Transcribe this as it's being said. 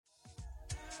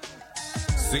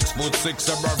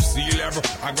6'6" above sea level.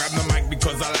 I grab the mic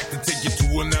because I like to take you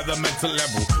to another mental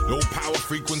level. Low power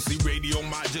frequency radio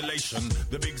modulation.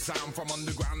 The big sound from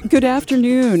underground. Good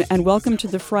afternoon and welcome to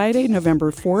the Friday,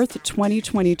 November 4th,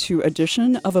 2022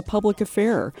 edition of A Public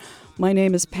Affair. My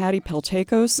name is Patty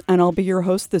Peltakos and I'll be your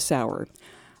host this hour.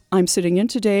 I'm sitting in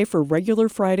today for regular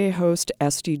Friday host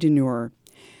Esty Deneur.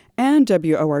 And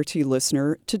WORT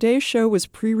listener, today's show was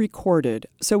pre-recorded,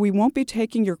 so we won't be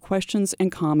taking your questions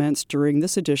and comments during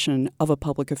this edition of A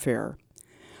Public Affair.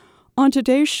 On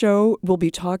today's show, we'll be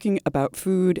talking about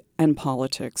food and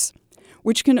politics,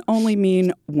 which can only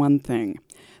mean one thing,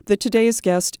 that today's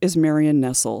guest is Marion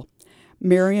Nestle.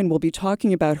 Marion will be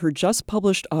talking about her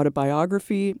just-published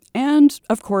autobiography and,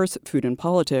 of course, food and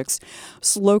politics,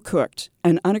 Slow Cooked,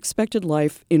 An Unexpected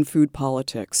Life in Food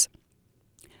Politics.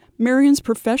 Marion's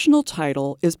professional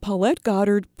title is Paulette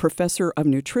Goddard Professor of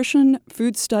Nutrition,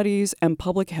 Food Studies, and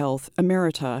Public Health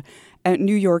Emerita at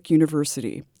New York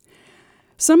University.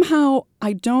 Somehow,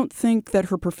 I don't think that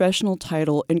her professional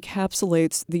title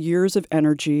encapsulates the years of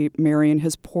energy Marion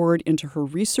has poured into her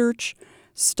research,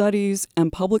 studies,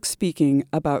 and public speaking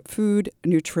about food,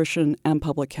 nutrition, and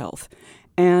public health,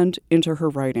 and into her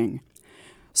writing.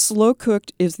 Slow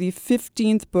Cooked is the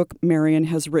 15th book Marion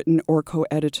has written or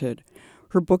co-edited.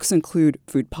 Her books include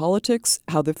Food Politics,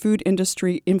 How the Food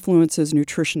Industry Influences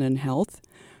Nutrition and Health,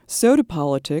 Soda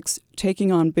Politics,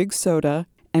 Taking on Big Soda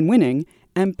and Winning,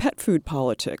 and Pet Food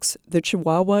Politics, The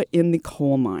Chihuahua in the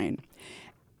Coal Mine.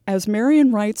 As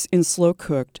Marion writes in Slow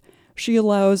Cooked, she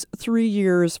allows 3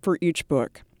 years for each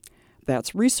book.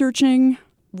 That's researching,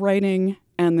 writing,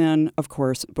 and then, of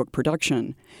course, book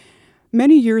production.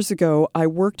 Many years ago, I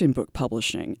worked in book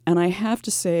publishing, and I have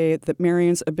to say that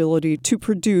Marion's ability to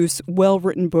produce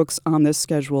well-written books on this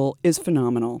schedule is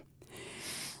phenomenal.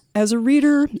 As a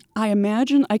reader, I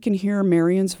imagine I can hear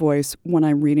Marion's voice when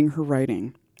I'm reading her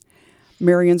writing.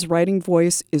 Marion's writing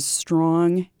voice is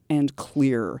strong and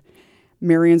clear.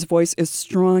 Marion's voice is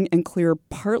strong and clear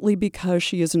partly because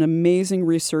she is an amazing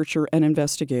researcher and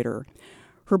investigator.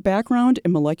 Her background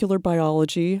in molecular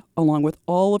biology, along with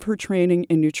all of her training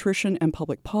in nutrition and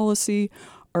public policy,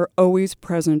 are always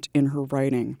present in her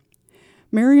writing.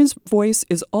 Marion's voice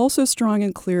is also strong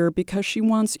and clear because she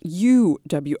wants you,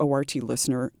 WORT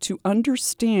listener, to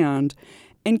understand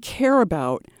and care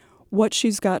about what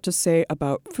she's got to say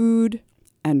about food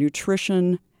and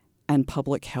nutrition and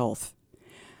public health.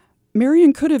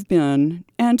 Marion could have been,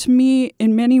 and to me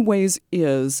in many ways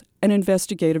is, an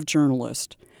investigative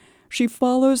journalist. She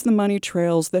follows the money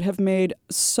trails that have made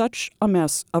such a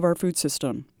mess of our food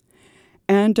system.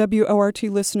 And WORT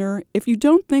listener, if you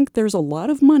don't think there's a lot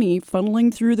of money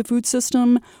funneling through the food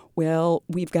system, well,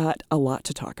 we've got a lot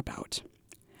to talk about.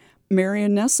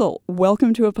 Marion Nestle,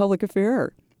 welcome to A Public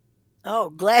Affair. Oh,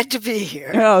 glad to be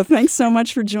here. Oh, thanks so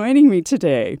much for joining me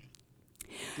today.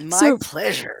 My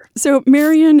pleasure. So,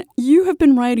 Marion, you have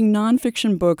been writing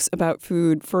nonfiction books about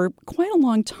food for quite a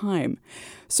long time.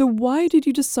 So why did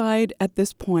you decide at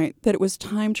this point that it was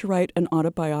time to write an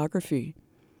autobiography?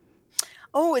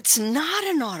 Oh, it's not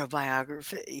an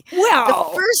autobiography.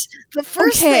 Wow. The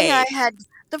first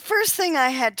thing I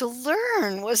had to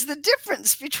learn was the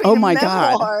difference between a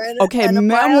memoir and a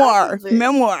biography.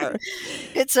 Memoir.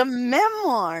 It's a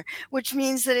memoir, which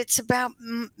means that it's about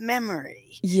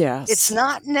memory. Yes. It's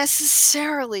not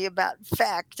necessarily about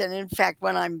fact. And in fact,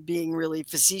 when I'm being really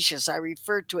facetious, I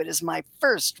refer to it as my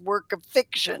first work of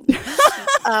fiction.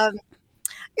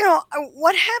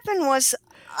 What happened was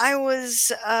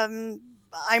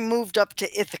I moved up to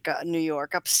Ithaca, New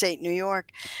York, upstate New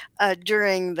York,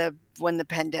 when the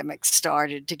pandemic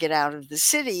started, to get out of the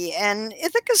city. And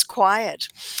Ithaca's quiet.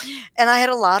 And I had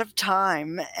a lot of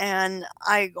time. And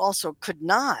I also could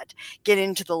not get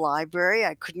into the library.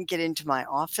 I couldn't get into my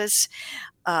office.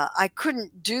 I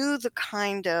couldn't do the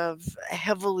kind of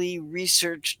heavily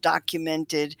researched,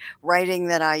 documented writing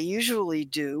that I usually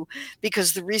do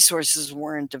because the resources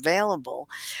weren't available.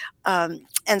 And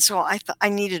so I thought I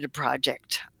needed a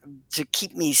project to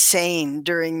keep me sane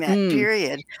during that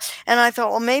period. And I thought,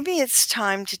 well, maybe it's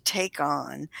time to take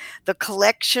on the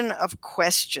collection of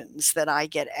questions that I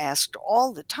get asked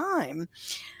all the time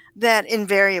that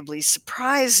invariably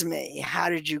surprise me. How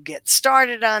did you get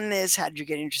started on this? How did you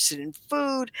get interested in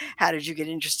food? How did you get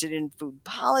interested in food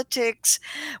politics?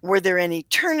 Were there any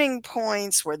turning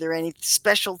points? Were there any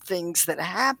special things that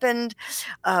happened?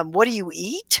 What do you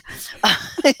eat?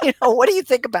 What do you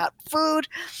think about food?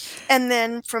 And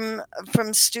then from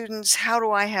students, how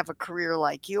do I have a career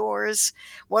like yours?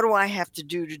 What do I have to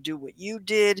do what you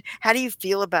did? How do you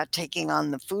feel about taking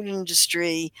on the food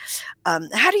industry?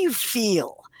 How do you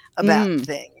feel about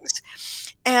things?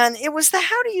 And it was the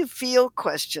how do you feel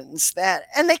questions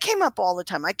and they came up all the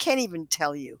time. I can't even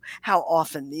tell you how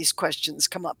often these questions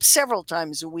come up several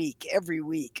times a week, every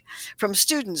week, from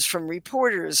students, from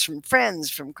reporters, from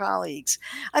friends, from colleagues.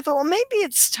 I thought, well, maybe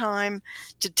it's time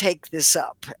to take this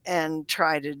up and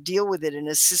try to deal with it in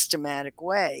a systematic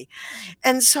way.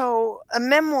 And so, a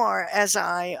memoir, as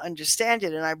I understand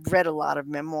it, and I've read a lot of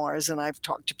memoirs and I've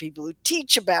talked to people who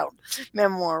teach about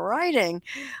memoir writing,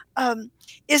 um,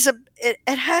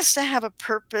 it has to have a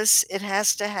purpose. It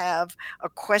has to have a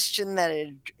question that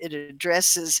it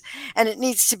addresses, and it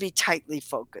needs to be tightly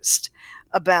focused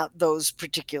about those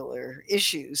particular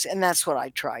issues. And that's what I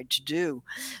tried to do.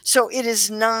 So it is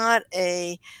not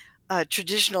a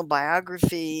traditional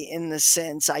biography in the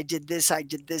sense I did this, I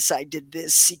did this, I did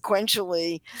this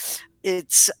sequentially.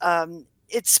 It's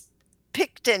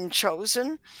picked and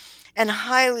chosen and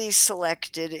highly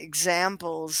selected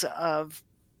examples of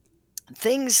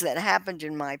things that happened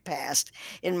in my past,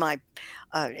 in my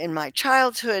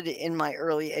childhood, in my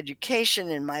early education,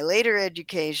 in my later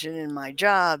education, in my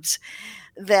jobs,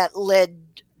 that led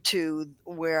to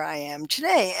where I am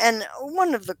today. And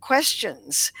one of the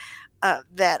questions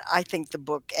that I think the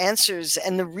book answers,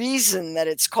 and the reason that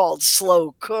it's called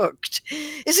Slow Cooked,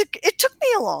 is it took me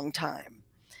a long time.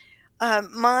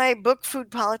 My book, Food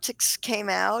Politics, came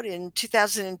out in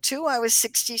 2002. I was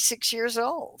 66 years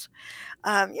old.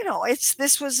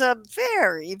 This was a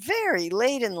very, very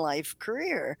late in life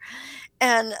career.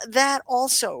 And that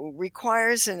also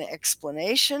requires an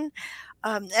explanation.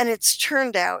 And it's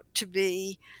turned out to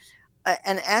be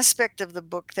an aspect of the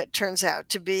book that turns out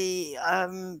to be,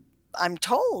 I'm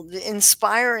told,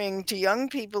 inspiring to young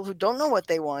people who don't know what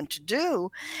they want to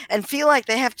do and feel like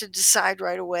they have to decide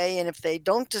right away. And if they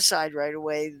don't decide right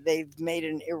away, they've made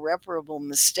an irreparable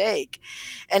mistake.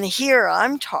 And here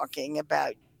I'm talking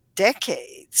about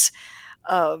decades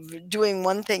of doing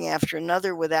one thing after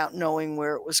another without knowing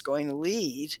where it was going to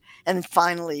lead, and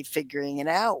finally figuring it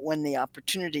out when the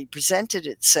opportunity presented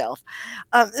itself.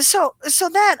 So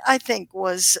that, I think,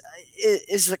 is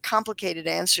the complicated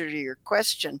answer to your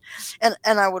question. And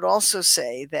I would also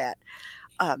say that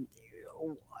um,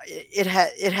 it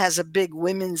has a big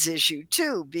women's issue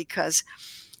too, because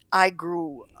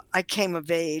I came of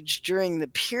age during the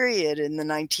period in the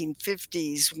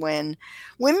 1950s when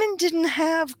women didn't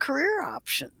have career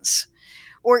options.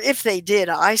 Or if they did,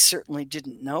 I certainly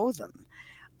didn't know them.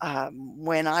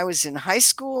 When I was in high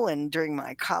school and during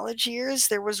my college years,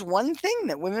 there was one thing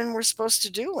that women were supposed to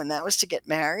do, and that was to get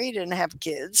married and have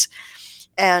kids.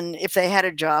 And if they had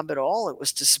a job at all, it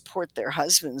was to support their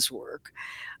husband's work.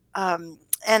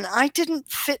 And I didn't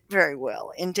fit very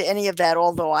well into any of that,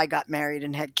 although I got married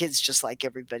and had kids just like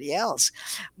everybody else.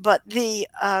 But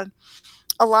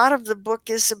a lot of the book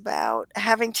is about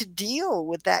having to deal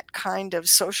with that kind of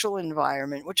social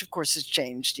environment, which of course has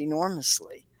changed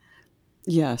enormously.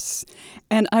 Yes.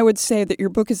 And I would say that your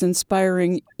book is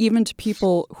inspiring even to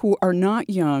people who are not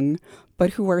young,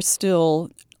 but who are still,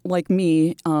 like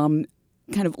me, kind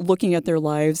of looking at their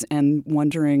lives and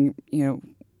wondering,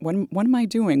 what am I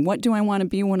doing? What do I want to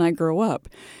be when I grow up?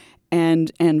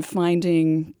 And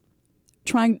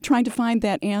trying to find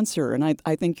that answer. And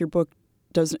I think your book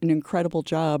does an incredible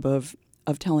job of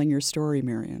telling your story,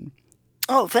 Marion.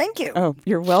 Oh, thank you. Oh,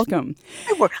 you're welcome.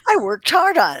 I worked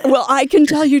hard on it. Well, I can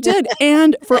tell you did.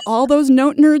 And for all those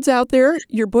note nerds out there,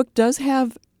 your book does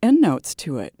have endnotes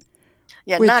to it.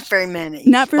 Yeah, not very many.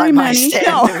 Not very many.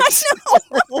 No,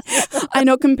 I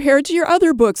know. Compared to your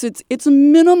other books, it's a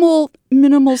minimal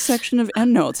section of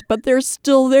endnotes, but they're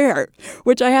still there.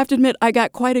 Which I have to admit, I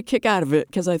got quite a kick out of it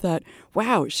because I thought,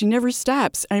 wow, she never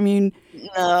stops. I mean,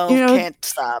 no, can't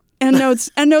stop.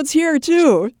 Endnotes here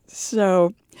too.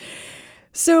 So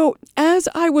as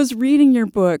I was reading your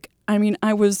book, I mean,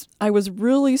 I was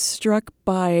really struck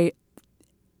by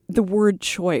the word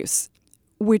choice,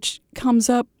 which comes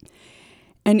up.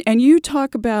 And you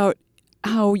talk about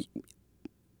how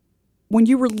when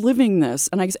you were living this,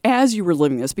 and I guess as you were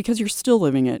living this, because you're still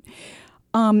living it,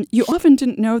 you often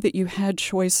didn't know that you had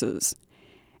choices.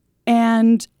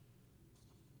 And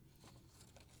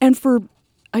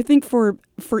I think for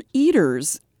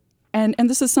eaters, and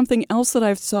this is something else that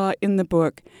I've saw in the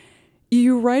book,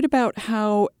 you write about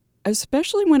how,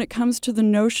 especially when it comes to the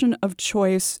notion of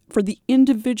choice for the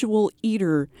individual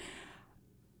eater,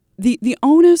 the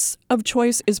onus of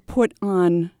choice is put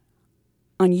on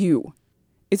you.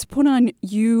 It's put on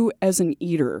you as an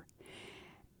eater.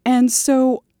 And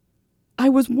so I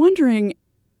was wondering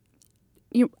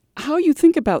how you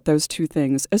think about those two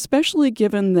things, especially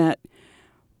given that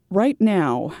right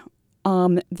now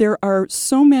there are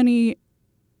so many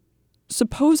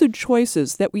supposed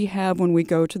choices that we have when we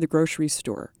go to the grocery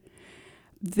store.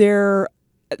 There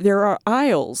are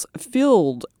aisles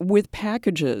filled with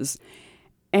packages,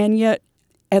 and yet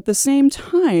at the same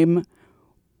time,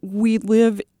 we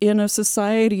live in a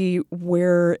society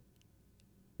where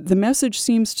the message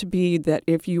seems to be that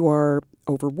if you are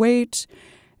overweight,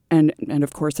 and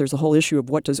of course there's a whole issue of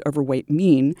what does overweight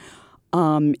mean,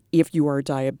 if you are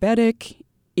diabetic,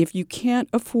 if you can't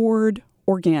afford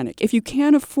organic, if you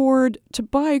can't afford to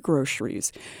buy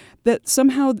groceries, that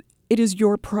somehow it is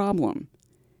your problem.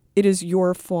 It is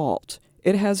your fault.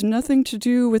 It has nothing to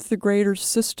do with the greater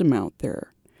system out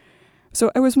there.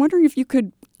 So I was wondering if you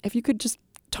could just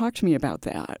talk to me about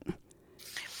that.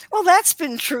 Well, that's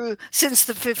been true since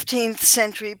the 15th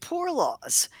century poor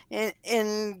laws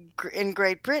in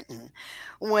Great Britain,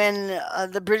 when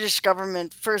the British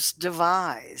government first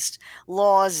devised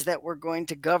laws that were going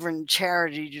to govern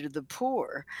charity to the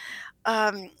poor.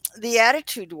 The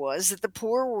attitude was that the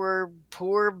poor were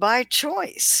poor by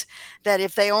choice, that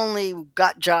if they only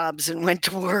got jobs and went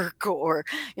to work, or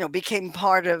became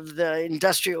part of the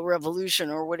Industrial Revolution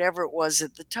or whatever it was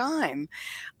at the time,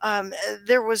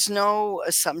 there was no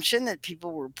assumption that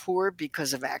people were poor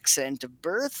because of accident of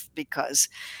birth, because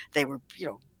they were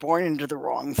born into the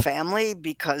wrong family,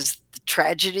 because the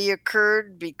tragedy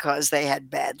occurred, because they had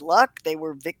bad luck, they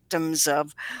were victims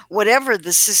of whatever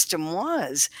the system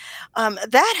was.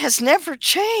 That has never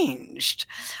changed.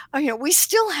 We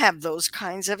still have those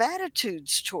kinds of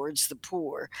attitudes towards the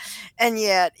poor, and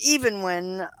yet even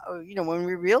when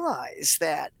we realize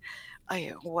that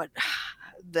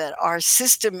that our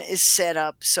system is set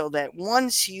up so that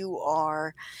once you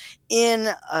are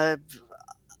in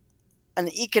an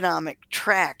economic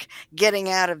track, getting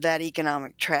out of that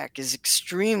economic track is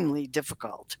extremely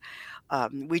difficult.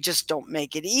 We just don't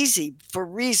make it easy for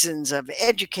reasons of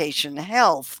education,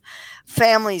 health,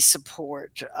 family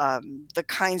support, the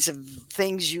kinds of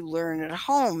things you learn at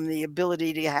home, the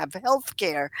ability to have health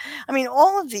care. I mean,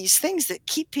 all of these things that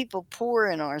keep people poor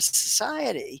in our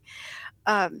society,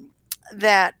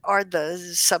 that are the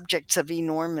subjects of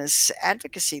enormous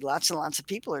advocacy. Lots and lots of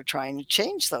people are trying to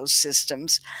change those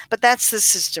systems, but that's the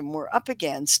system we're up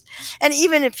against. And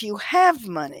even if you have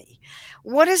money,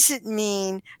 what does it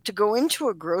mean to go into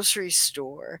a grocery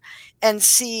store and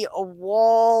see a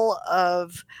wall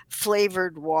of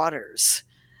flavored waters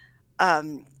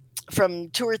from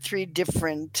 2 or 3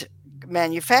 different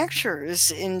manufacturers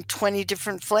in 20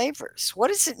 different flavors? What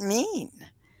does it mean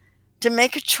to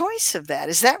make a choice of that?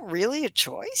 Is that really a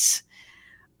choice?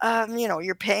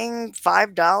 You're paying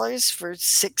 $5 for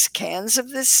 6 cans of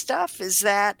this stuff. Does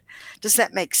that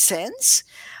make sense?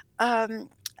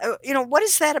 What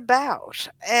is that about?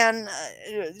 And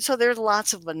so there's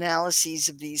lots of analyses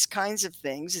of these kinds of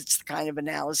things. It's the kind of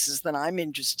analysis that I'm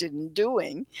interested in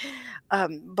doing.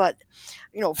 But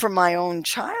from my own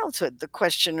childhood, the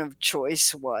question of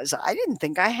choice was, I didn't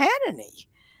think I had any.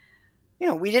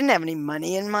 We didn't have any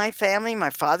money in my family. My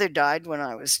father died when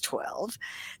I was 12,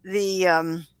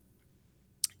 or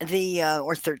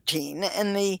 13,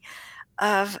 and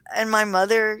my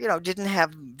mother, didn't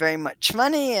have very much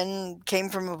money and came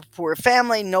from a poor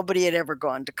family. Nobody had ever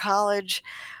gone to college.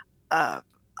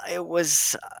 It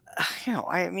was,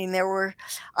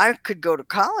 I could go to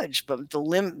college, but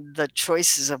the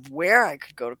choices of where I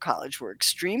could go to college were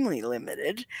extremely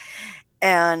limited.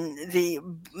 And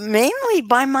mainly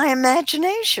by my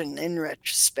imagination, in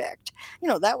retrospect.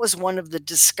 That was one of the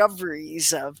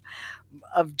discoveries of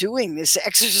doing this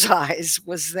exercise,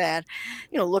 was that,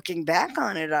 looking back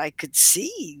on it, I could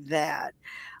see that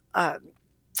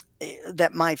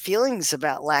that my feelings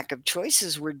about lack of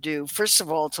choices were due, first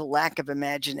of all, to lack of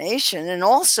imagination, and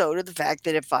also to the fact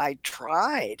that if I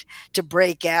tried to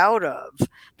break out of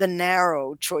the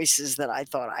narrow choices that I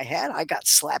thought I had, I got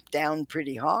slapped down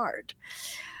pretty hard.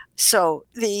 So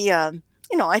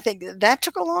I think that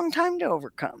took a long time to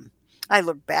overcome. I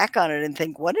look back on it and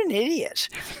think, what an idiot.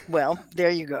 Well, there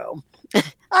you go.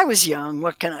 I was young.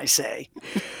 What can I say?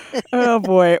 Oh,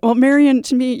 boy. Well, Marion,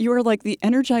 to me, you are like the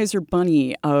Energizer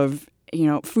Bunny of,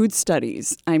 food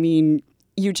studies. I mean,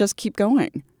 you just keep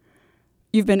going.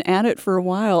 You've been at it for a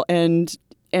while, and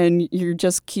you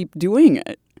just keep doing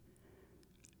it.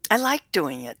 I like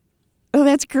doing it. Oh,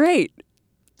 that's great.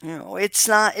 It's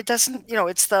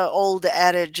the old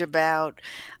adage about,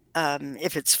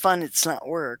 if it's fun, it's not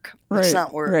work. Right, it's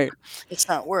not work. Right. It's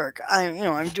not work.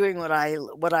 I'm doing what I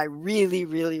really,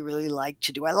 really, really like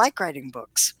to do. I like writing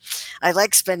books. I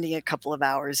like spending a couple of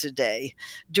hours a day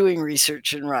doing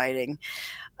research and writing,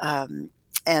 and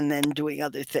then doing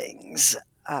other things.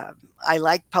 I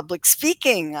like public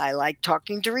speaking. I like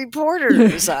talking to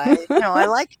reporters. I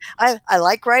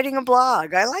like writing a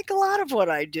blog. I like a lot of what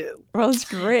I do. Well, that's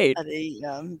great.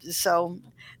 So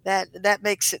that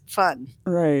makes it fun.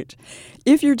 Right.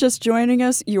 If you're just joining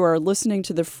us, you are listening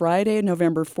to the Friday,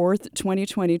 November 4th,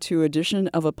 2022 edition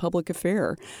of A Public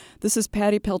Affair. This is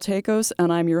Patty Peltakos,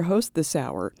 and I'm your host this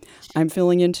hour. I'm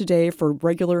filling in today for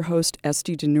regular host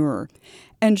Esty Deneur.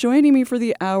 And joining me for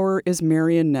the hour is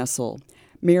Marion Nestle.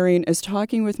 Marion is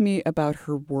talking with me about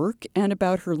her work and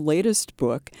about her latest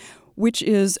book, which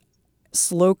is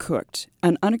Slow Cooked,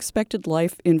 An Unexpected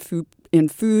Life in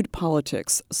Food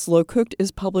Politics. Slow Cooked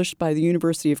is published by the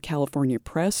University of California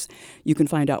Press. You can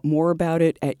find out more about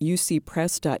it at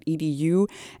ucpress.edu.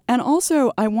 And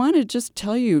also, I want to just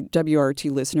tell you,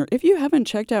 WRT listener, if you haven't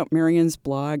checked out Marion's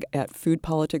blog at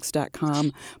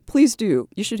foodpolitics.com, please do.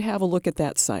 You should have a look at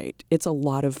that site. It's a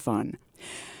lot of fun.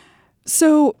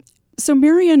 So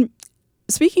Marion,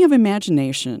 speaking of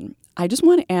imagination, I just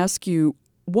want to ask you,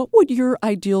 what would your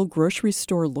ideal grocery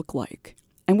store look like?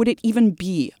 And would it even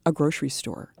be a grocery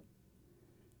store?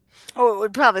 Oh, it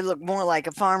would probably look more like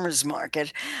a farmer's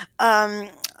market. I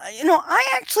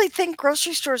actually think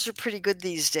grocery stores are pretty good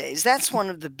these days. That's one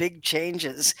of the big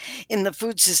changes in the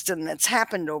food system that's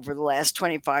happened over the last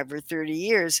 25 or 30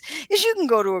 years is you can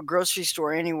go to a grocery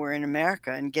store anywhere in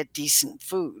America and get decent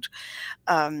food.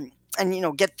 And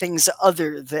get things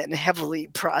other than heavily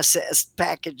processed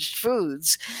packaged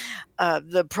foods.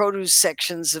 The produce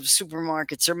sections of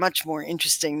supermarkets are much more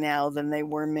interesting now than they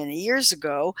were many years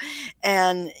ago.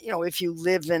 And, if you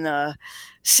live in a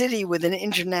city with an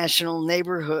international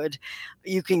neighborhood,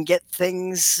 you can get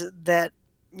things that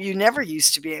you never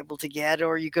used to be able to get,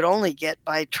 or you could only get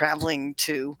by traveling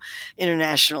to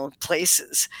international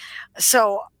places.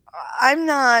 So I'm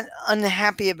not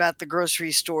unhappy about the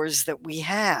grocery stores that we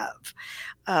have.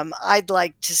 I'd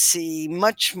like to see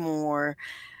much more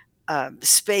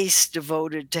space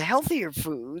devoted to healthier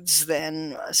foods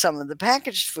than some of the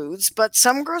packaged foods, but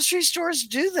some grocery stores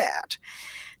do that.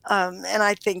 And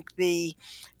I think the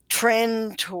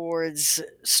trend towards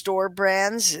store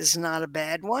brands is not a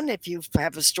bad one. If you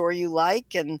have a store you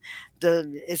like and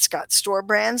it's got store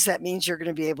brands, that means you're going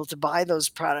to be able to buy those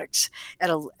products at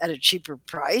a cheaper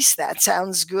price. That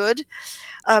sounds good.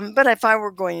 But if I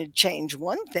were going to change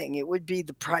one thing, it would be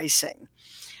the pricing.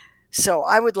 So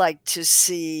I would like to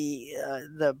see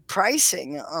the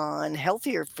pricing on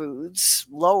healthier foods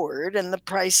lowered and the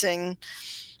pricing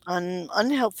on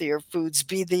unhealthier foods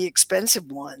be the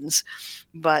expensive ones.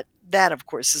 But that, of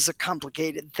course, is a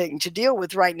complicated thing to deal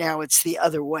with. Right now, it's the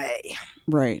other way.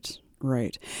 Right.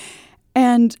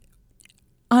 And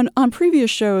on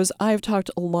previous shows, I've talked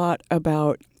a lot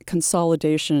about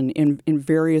consolidation in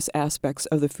various aspects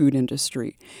of the food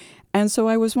industry. And so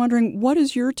I was wondering, what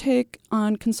is your take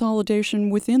on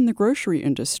consolidation within the grocery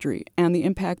industry and the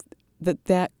impact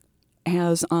that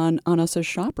has on us as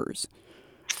shoppers?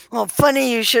 Well,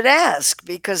 funny you should ask,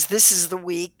 because this is the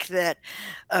week that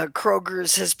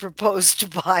Kroger's has proposed to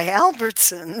buy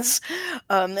Albertsons.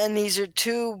 And these are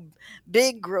two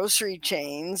big grocery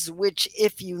chains, which,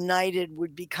 if united,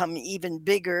 would become even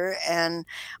bigger and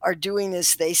are doing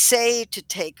this, they say, to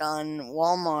take on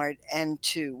Walmart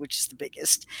which is the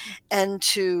biggest, and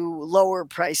to lower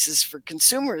prices for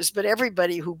consumers. But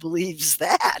everybody who believes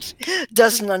that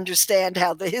doesn't understand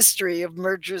how the history of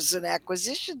mergers and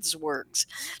acquisitions works.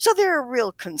 So there are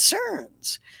real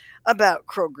concerns about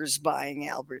Kroger's buying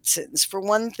Albertsons. For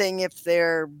one thing, if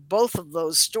both of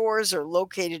those stores are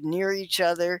located near each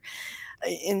other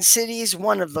in cities,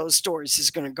 one of those stores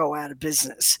is going to go out of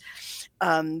business.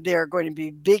 There are going to be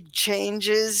big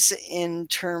changes in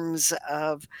terms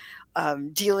of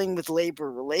dealing with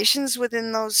labor relations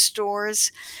within those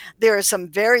stores. There are some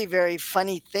very, very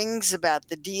funny things about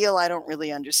the deal. I don't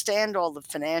really understand all the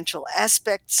financial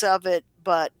aspects of it,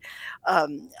 but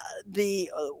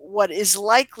what is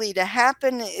likely to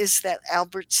happen is that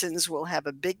Albertsons will have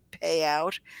a big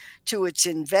payout to its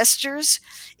investors.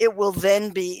 It will then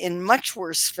be in much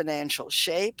worse financial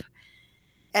shape,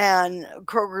 and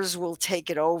Kroger's will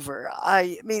take it over.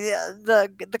 I mean,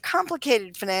 the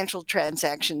complicated financial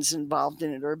transactions involved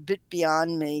in it are a bit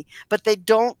beyond me, but they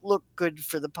don't look good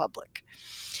for the public.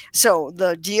 So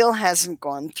the deal hasn't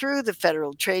gone through. The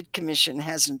Federal Trade Commission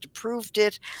hasn't approved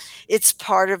it. It's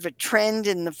part of a trend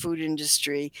in the food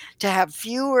industry to have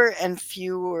fewer and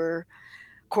fewer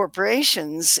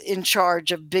corporations in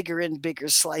charge of bigger and bigger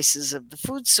slices of the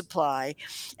food supply.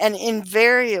 And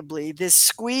invariably, this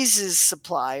squeezes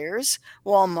suppliers.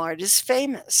 Walmart is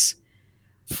famous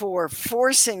for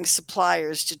forcing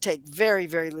suppliers to take very,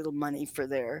 very little money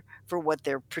for what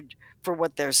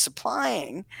they're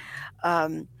supplying,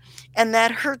 and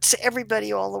that hurts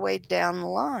everybody all the way down the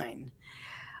line.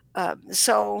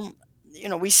 So,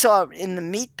 we saw it in the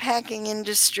meat packing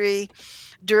industry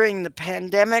during the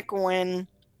pandemic when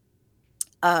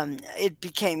it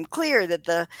became clear that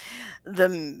the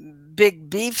big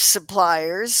beef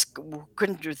suppliers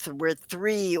couldn't do where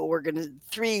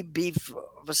three beef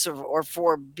or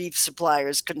four beef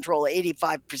suppliers control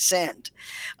 85%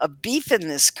 of beef in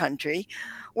this country,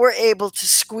 were able to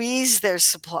squeeze their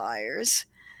suppliers,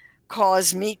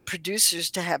 cause meat producers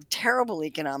to have terrible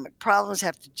economic problems,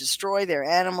 have to destroy their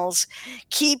animals,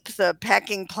 keep the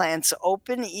packing plants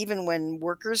open even when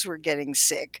workers were getting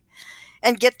sick,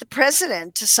 and get the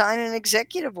president to sign an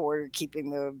executive order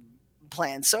keeping the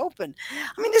plants open.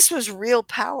 I mean, this was real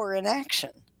power in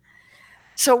action.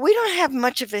 So we don't have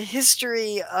much of a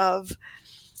history of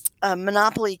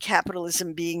monopoly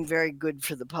capitalism being very good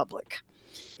for the public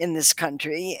in this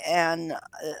country. And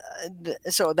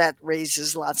so that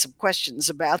raises lots of questions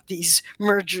about these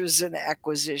mergers and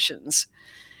acquisitions.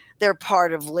 They're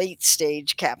part of late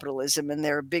stage capitalism, and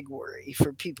they're a big worry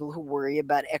for people who worry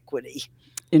about equity.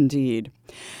 Indeed.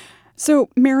 So,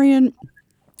 Marion,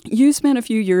 you spent a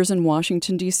few years in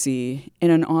Washington, D.C., in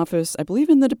an office, I believe,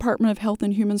 in the Department of Health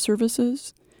and Human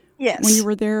Services. Yes. When you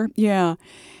were there? Yeah.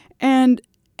 And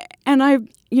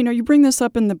you bring this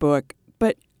up in the book,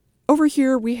 but over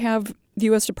here we have the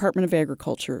U.S. Department of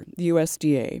Agriculture, the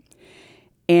USDA.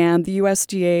 And the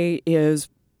USDA is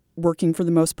working for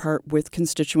the most part with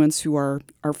constituents who are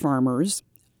farmers,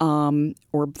 or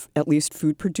at least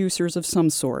food producers of some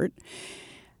sort.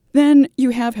 Then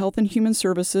you have Health and Human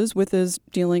Services, which is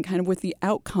dealing kind of with the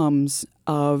outcomes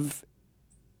of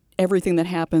everything that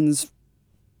happens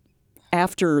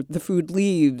after the food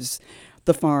leaves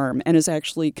the farm and is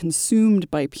actually consumed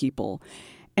by people.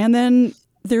 And then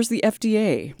there's the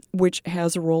FDA, which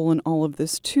has a role in all of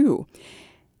this too.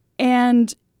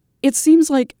 And it seems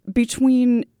like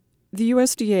between the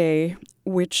USDA,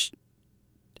 which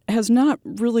has not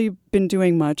really been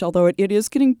doing much, although it is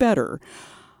getting better,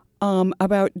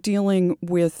 about dealing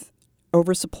with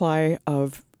oversupply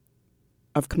of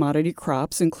commodity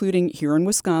crops, including here in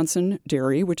Wisconsin,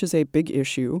 dairy, which is a big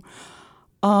issue.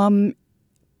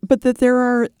 But that there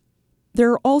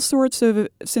are all sorts of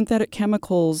synthetic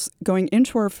chemicals going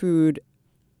into our food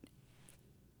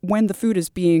when the food is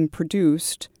being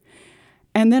produced.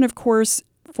 And then, of course,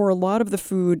 for a lot of the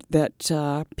food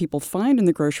that people find in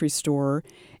the grocery store,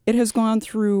 it has gone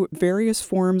through various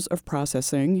forms of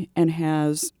processing and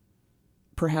has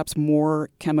perhaps more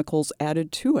chemicals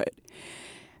added to it.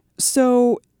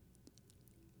 So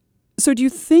do you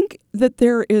think that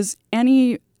there is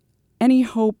any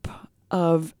hope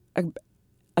of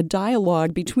a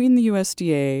dialogue between the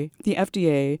USDA, the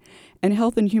FDA, and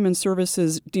Health and Human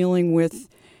Services dealing with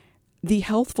the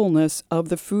healthfulness of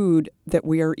the food that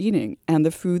we are eating and the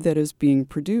food that is being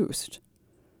produced?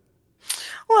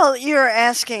 Well, you're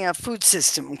asking a food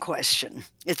system question,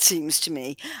 it seems to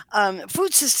me.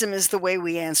 Food system is the way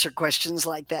we answer questions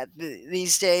like that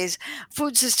these days.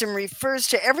 Food system refers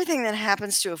to everything that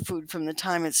happens to a food from the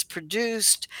time it's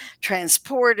produced,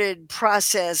 transported,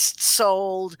 processed,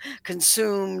 sold,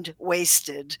 consumed,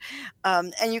 wasted.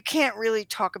 And you can't really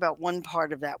talk about one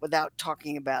part of that without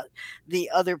talking about the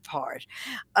other part.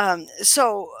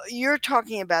 So you're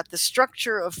talking about the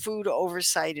structure of food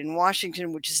oversight in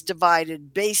Washington, which is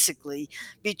divided basically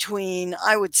between,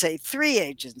 I would say, three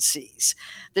agencies: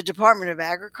 the Department of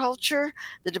Agriculture,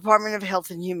 the Department of Health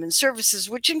and Human Services,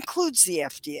 which includes the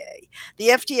FDA. The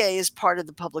FDA is part of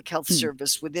the Public Health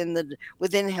Service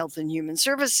within Health and Human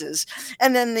Services,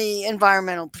 and then the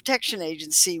Environmental Protection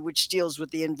Agency, which deals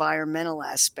with the environmental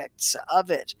aspects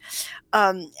of it.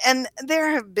 And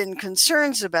there have been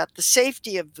concerns about the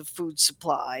safety of the food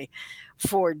supply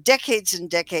for decades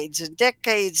and decades and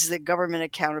decades. The Government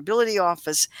Accountability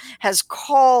Office has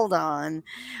called on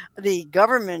the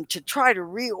government to try to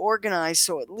reorganize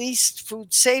so at least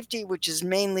food safety, which is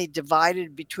mainly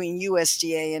divided between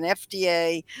USDA and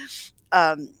FDA,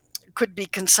 could be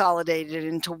consolidated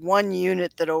into one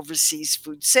unit that oversees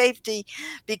food safety,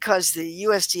 because the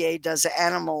USDA does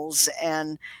animals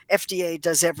and FDA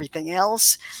does everything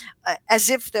else, as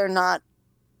if they're not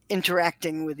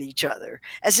interacting with each other,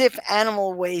 as if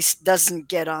animal waste doesn't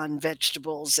get on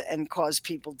vegetables and cause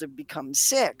people to become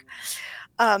sick.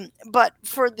 But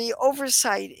for the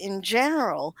oversight in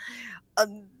general,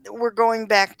 we're going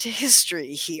back to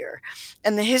history here.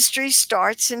 And the history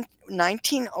starts in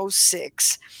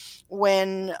 1906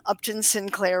 when Upton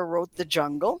Sinclair wrote The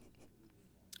Jungle,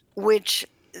 which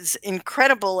as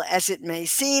incredible as it may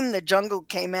seem, the jungle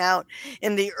came out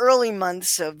in the early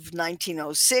months of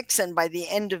 1906, and by the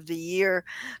end of the year,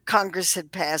 Congress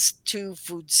had passed two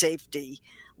food safety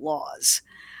laws,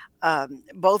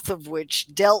 both of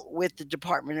which dealt with the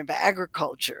Department of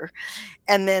Agriculture.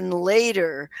 And then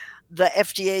later, the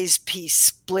FDA's piece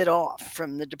split off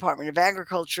from the Department of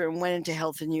Agriculture and went into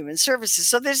Health and Human Services.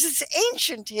 So there's this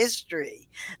ancient history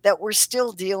that we're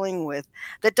still dealing with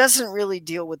that doesn't really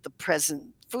deal with the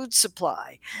present food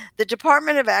supply. The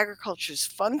Department of Agriculture's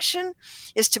function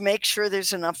is to make sure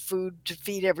there's enough food to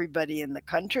feed everybody in the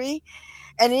country.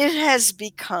 And it has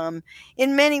become,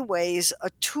 in many ways, a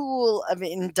tool of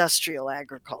industrial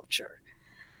agriculture.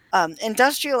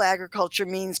 Industrial agriculture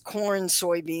means corn,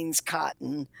 soybeans,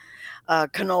 cotton,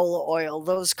 canola oil,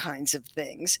 those kinds of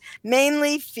things.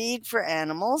 Mainly feed for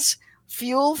animals,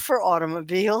 fuel for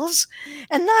automobiles,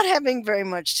 and not having very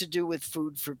much to do with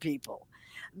food for people.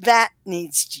 That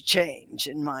needs to change,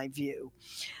 in my view.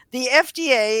 The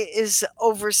FDA is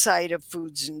oversight of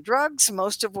foods and drugs.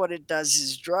 Most of what it does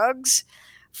is drugs.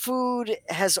 Food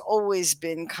has always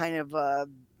been kind of a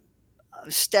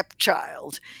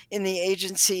stepchild in the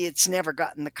agency. It's never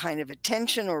gotten the kind of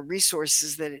attention or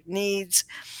resources that it needs.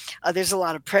 There's a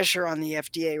lot of pressure on the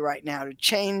FDA right now to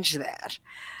change that.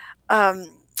 And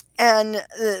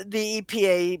the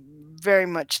EPA very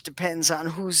much depends on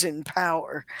who's in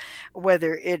power,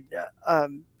 whether it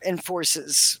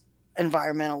enforces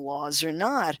environmental laws or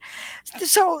not.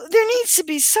 So there needs to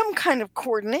be some kind of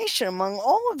coordination among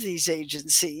all of these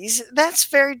agencies. That's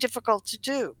very difficult to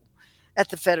do. At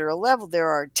the federal level, there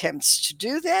are attempts to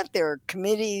do that. There are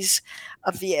committees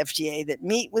of the FDA that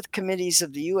meet with committees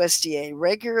of the USDA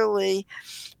regularly,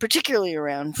 particularly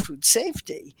around food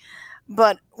safety.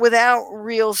 But without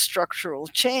real structural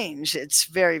change, it's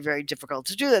very, very difficult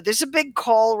to do that. There's a big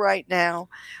call right now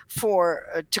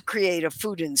to create a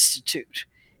food institute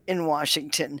in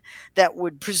Washington that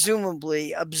would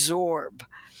presumably absorb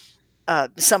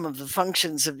some of the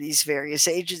functions of these various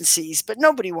agencies, but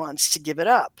nobody wants to give it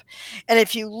up. And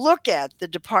if you look at the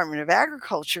Department of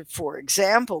Agriculture, for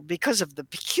example, because of the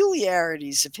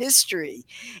peculiarities of history,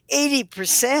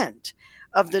 80%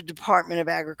 of the Department of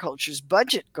Agriculture's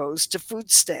budget goes to food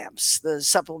stamps, the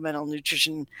Supplemental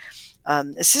Nutrition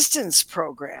Assistance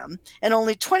Program, and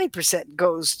only 20%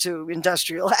 goes to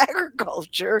industrial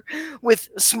agriculture, with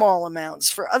small amounts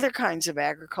for other kinds of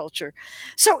agriculture.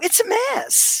 So it's a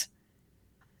mess.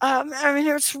 I mean,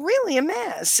 it's really a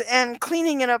mess, and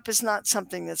cleaning it up is not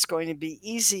something that's going to be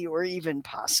easy or even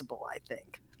possible, I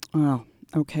think. Oh,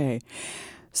 okay.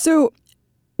 So,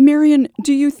 Marion,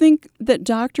 do you think that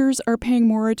doctors are paying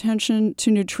more attention to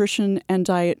nutrition and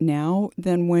diet now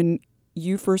than when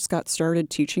you first got started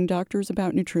teaching doctors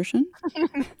about nutrition?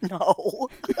 No,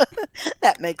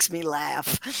 that makes me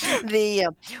laugh.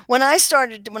 When I was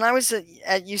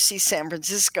at UC San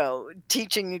Francisco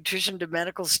teaching nutrition to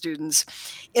medical students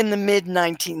in the mid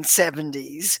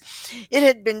 1970s, it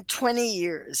had been 20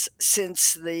 years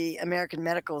since the American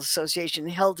Medical Association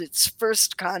held its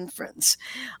first conference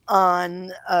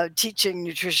on teaching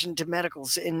nutrition to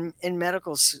medicals in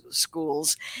medical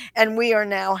schools, and we are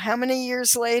now how many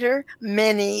years later?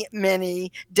 Many,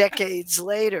 many decades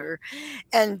later,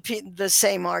 and the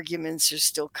same arguments are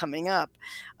still coming up.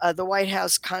 The White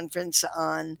House Conference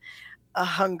on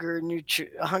Hunger,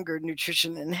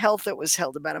 Nutrition, and Health that was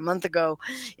held about a month ago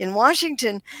in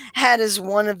Washington had as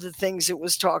one of the things it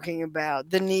was talking about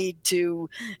the need to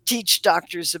teach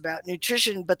doctors about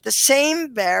nutrition, but the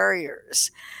same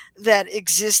barriers that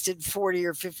existed 40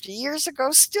 or 50 years ago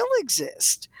still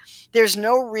exist. There's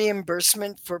no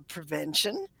reimbursement for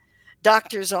prevention.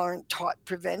 Doctors aren't taught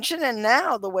prevention. And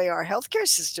now, the way our healthcare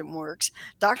system works,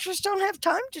 doctors don't have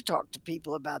time to talk to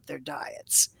people about their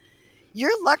diets.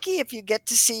 You're lucky if you get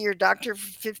to see your doctor for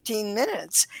 15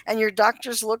 minutes and your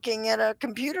doctor's looking at a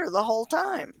computer the whole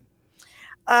time.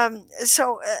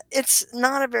 So it's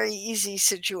not a very easy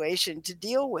situation to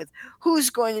deal with.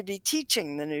 Who's going to be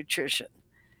teaching the nutrition?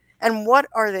 And what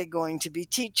are they going to be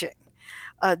teaching?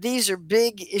 These are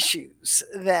big issues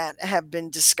that have been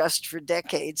discussed for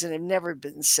decades and have never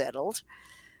been settled.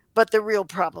 But the real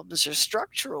problems are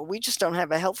structural. We just don't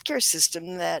have a healthcare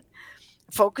system that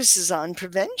focuses on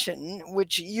prevention,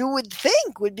 which you would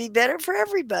think would be better for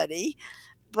everybody,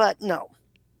 but no.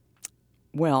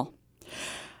 Well,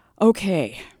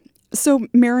 okay. So,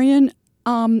 Marion,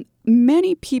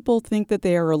 many people think that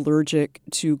they are allergic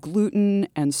to gluten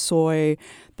and soy,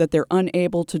 that they're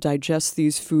unable to digest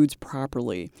these foods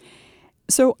properly.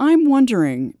 So I'm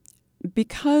wondering,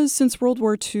 because since World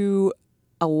War II,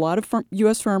 a lot of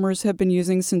U.S. farmers have been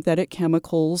using synthetic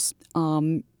chemicals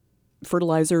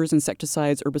fertilizers,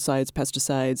 insecticides, herbicides,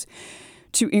 pesticides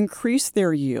to increase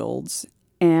their yields.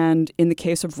 And in the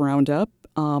case of Roundup,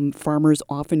 farmers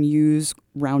often use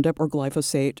Roundup or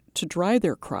glyphosate to dry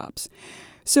their crops.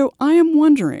 So I am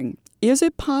wondering, is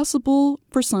it possible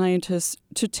for scientists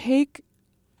to take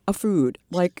a food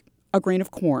like a grain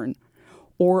of corn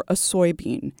or a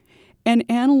soybean and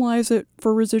analyze it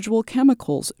for residual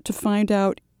chemicals to find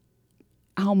out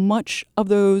how much of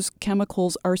those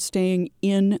chemicals are staying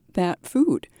in that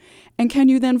food? And can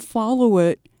you then follow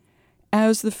it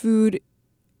as the food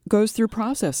goes through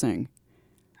processing?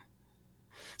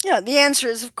 Yeah, the answer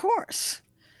is of course.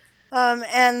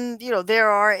 And there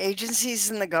are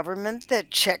agencies in the government that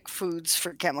check foods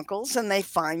for chemicals and they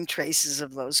find traces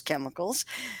of those chemicals.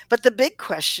 But the big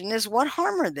question is, what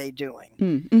harm are they doing?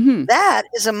 Mm-hmm. That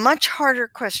is a much harder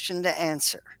question to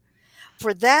answer.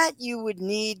 For that, you would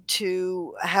need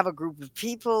to have a group of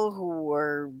people who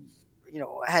were,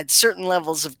 had certain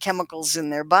levels of chemicals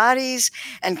in their bodies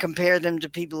and compare them to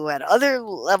people who had other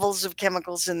levels of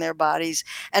chemicals in their bodies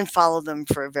and follow them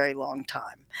for a very long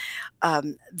time.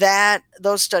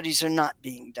 Those studies are not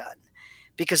being done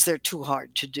because they're too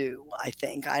hard to do, I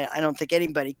think. I don't think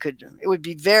anybody could. It would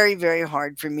be very, very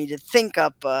hard for me to think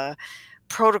up a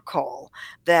protocol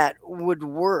that would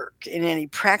work in any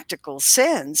practical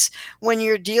sense when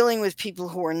you're dealing with people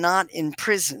who are not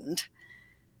imprisoned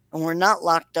and we're not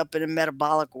locked up in a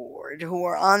metabolic ward, who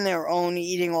are on their own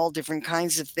eating all different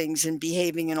kinds of things and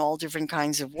behaving in all different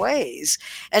kinds of ways,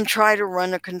 and try to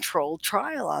run a controlled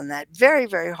trial on that. Very,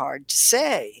 very hard to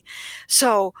say.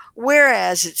 So,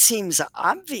 whereas it seems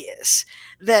obvious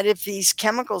that if these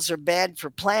chemicals are bad for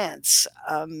plants,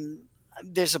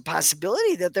 there's a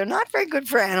possibility that they're not very good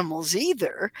for animals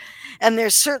either. And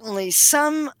there's certainly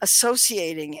some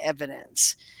associating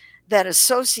evidence that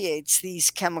associates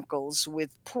these chemicals with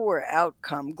poor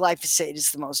outcome. Glyphosate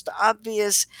is the most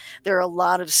obvious. There are a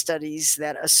lot of studies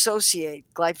that associate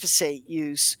glyphosate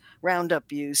use,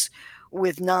 Roundup use,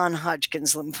 with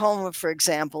non-Hodgkin's lymphoma, for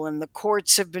example, and the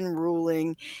courts have been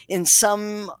ruling in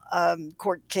some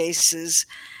court cases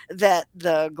that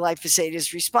the glyphosate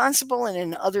is responsible, and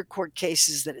in other court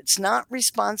cases that it's not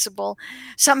responsible.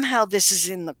 Somehow this is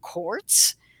in the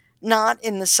courts, not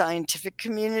in the scientific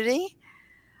community.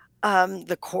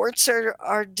 The courts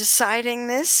are deciding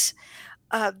this.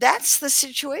 That's the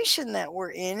situation that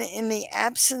we're in the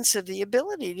absence of the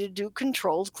ability to do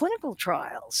controlled clinical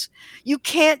trials. You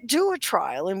can't do a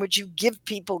trial in which you give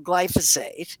people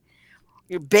glyphosate,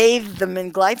 you bathe them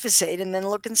in glyphosate, and then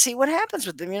look and see what happens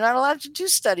with them. You're not allowed to do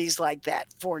studies like that,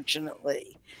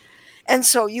 fortunately. And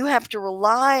so you have to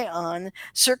rely on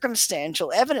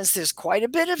circumstantial evidence. There's quite a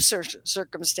bit of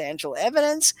circumstantial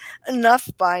evidence, enough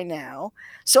by now,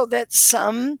 so that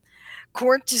some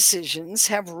court decisions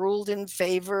have ruled in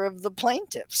favor of the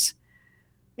plaintiffs,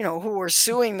 who are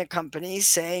suing the companies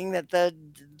saying that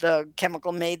the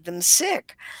chemical made them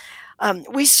sick.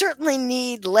 We certainly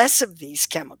need less of these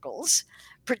chemicals,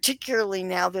 particularly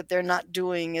now that they're not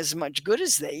doing as much good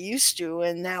as they used to,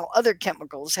 and now other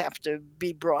chemicals have to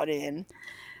be brought in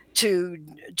to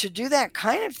do that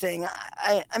kind of thing.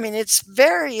 I mean, it's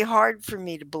very hard for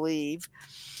me to believe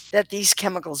that these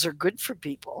chemicals are good for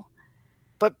people,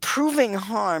 but proving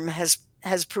harm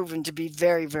has proven to be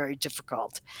very, very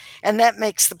difficult. And that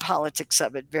makes the politics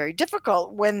of it very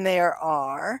difficult when there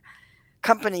are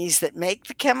companies that make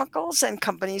the chemicals and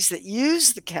companies that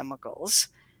use the chemicals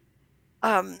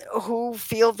who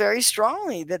feel very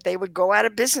strongly that they would go out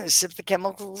of business if the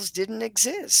chemicals didn't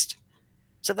exist.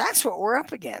 So that's what we're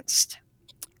up against.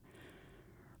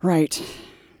 Right.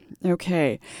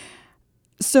 Okay.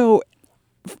 So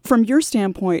from your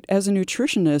standpoint as a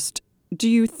nutritionist, do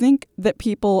you think that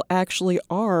people actually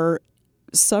are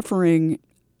suffering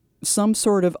some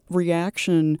sort of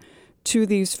reaction to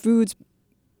these foods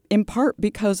in part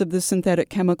because of the synthetic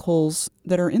chemicals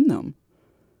that are in them?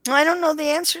 I don't know the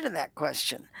answer to that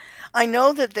question. I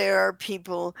know that there are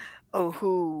people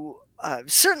who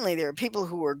certainly there are people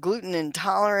who are gluten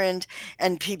intolerant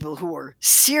and people who are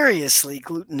seriously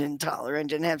gluten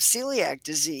intolerant and have celiac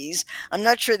disease. I'm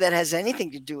not sure that has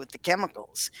anything to do with the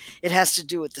chemicals. It has to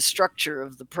do with the structure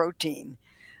of the protein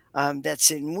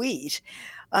that's in wheat.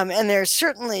 And there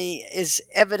certainly is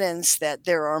evidence that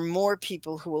there are more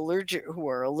people who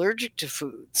are allergic to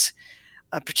foods.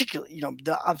 Particularly,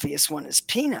 the obvious one is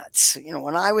peanuts.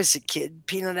 When I was a kid,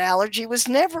 peanut allergy was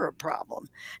never a problem.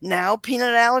 Now,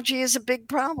 peanut allergy is a big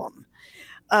problem.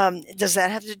 Does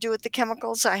that have to do with the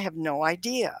chemicals? I have no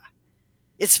idea.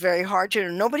 It's very hard to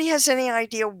know. Nobody has any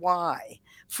idea why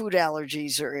food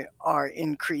allergies are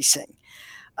increasing.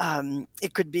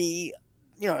 It could be,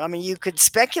 I mean, you could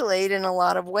speculate in a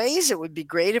lot of ways. It would be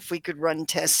great if we could run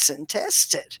tests and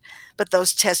test it, but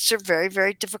those tests are very,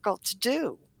 very difficult to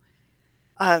do.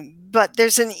 But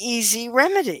there's an easy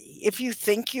remedy. If you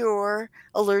think you're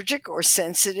allergic or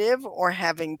sensitive or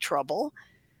having trouble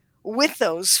with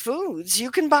those foods,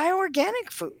 you can buy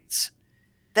organic foods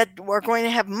that are going to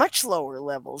have much lower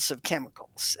levels of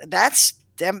chemicals. That's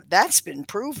been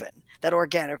proven that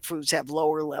organic foods have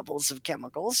lower levels of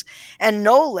chemicals and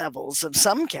no levels of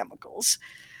some chemicals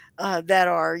that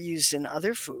are used in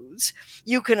other foods.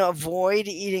 You can avoid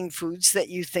eating foods that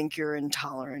you think you're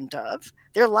intolerant of.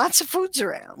 There are lots of foods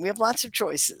around. We have lots of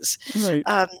choices. Right.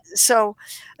 So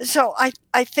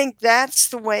I think that's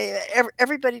the way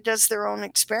everybody does their own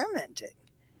experimenting.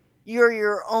 You're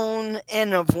your own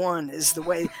N of one is the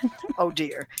way. Oh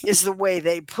dear, is the way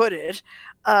they put it.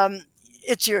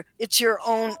 It's your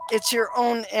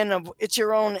own N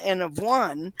of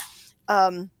one.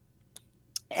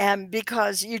 And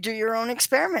because you do your own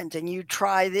experimenting, you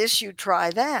try this, you try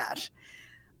that,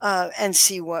 and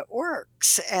see what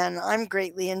works. And I'm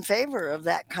greatly in favor of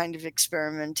that kind of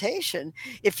experimentation.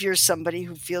 If you're somebody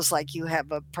who feels like you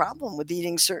have a problem with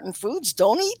eating certain foods,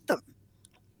 don't eat them.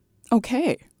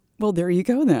 Okay. Well, there you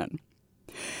go then.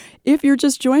 If you're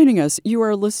just joining us, you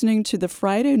are listening to the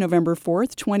Friday, November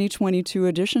 4th, 2022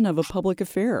 edition of A Public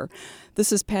Affair.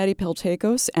 This is Patty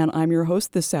Peltakos, and I'm your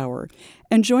host this hour.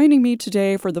 And joining me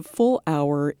today for the full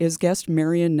hour is guest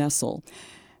Marion Nestle.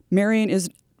 Marion is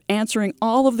answering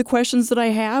all of the questions that I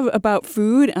have about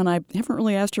food, and I haven't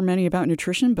really asked her many about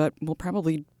nutrition, but we'll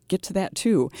probably get to that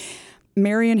too.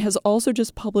 Marion has also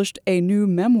just published a new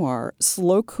memoir,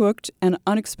 Slow Cooked: An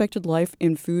Unexpected Life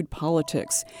in Food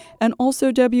Politics. And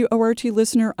also, WORT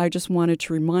listener, I just wanted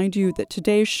to remind you that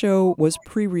today's show was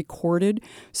pre-recorded,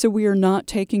 so we are not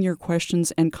taking your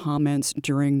questions and comments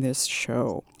during this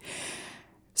show.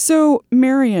 So,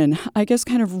 Marion, I guess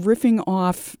kind of riffing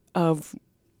off of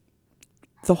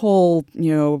the whole,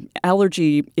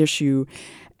 allergy issue,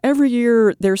 every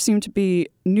year there seem to be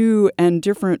new and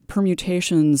different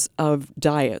permutations of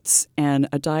diets, and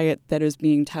a diet that is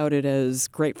being touted as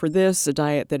great for this, a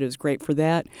diet that is great for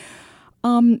that.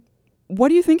 What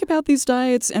do you think about these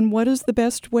diets, and what is the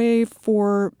best way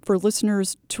for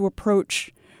listeners to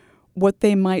approach what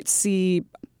they might see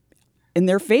in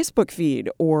their Facebook feed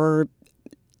or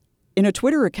in a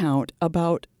Twitter account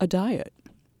about a diet?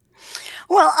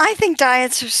 Well, I think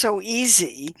diets are so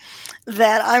easy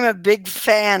that I'm a big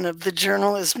fan of the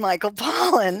journalist Michael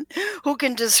Pollan, who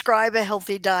can describe a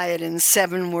healthy diet in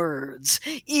 7 words.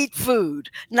 Eat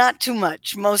food, not too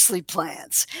much, mostly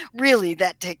plants. Really,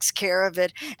 that takes care of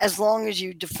it, as long as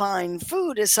you define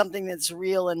food as something that's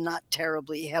real and not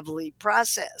terribly heavily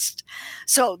processed.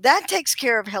 So that takes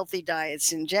care of healthy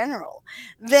diets in general.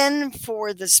 Then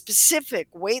for the specific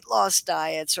weight loss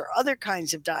diets or other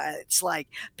kinds of diets like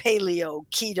paleo,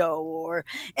 keto, or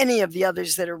any of the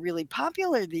others that are really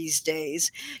popular these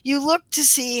days, you look to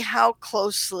see how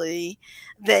closely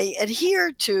they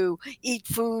adhere to eat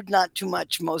food, not too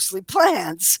much, mostly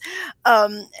plants.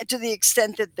 To the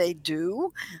extent that they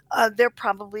do, they're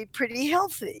probably pretty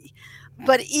healthy.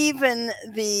 But even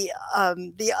the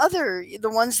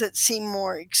ones that seem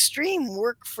more extreme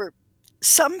work for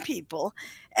some people.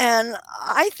 And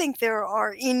I think there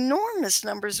are enormous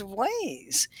numbers of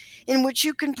ways in which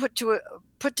you can put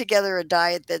together a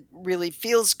diet that really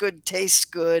feels good, tastes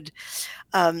good,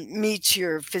 meets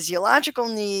your physiological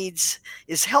needs,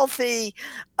 is healthy,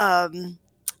 and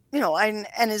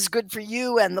is good for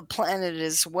you and the planet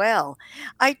as well.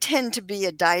 I tend to be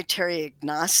a dietary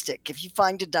agnostic. If you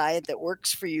find a diet that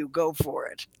works for you, go for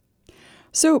it.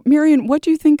 So, Marion, what do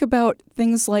you think about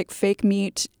things like fake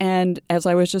meat and, as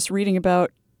I was just reading about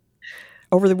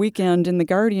over the weekend in The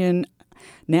Guardian,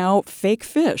 now fake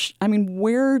fish? I mean,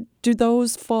 where do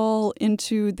those fall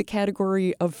into the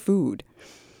category of food?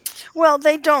 Well,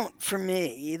 they don't for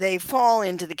me. They fall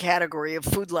into the category of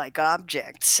food-like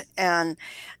objects, and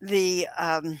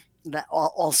that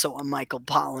also a Michael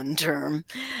Pollan term,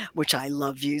 which I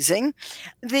love using.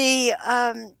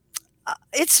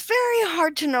 It's very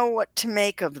hard to know what to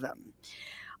make of them.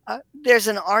 There's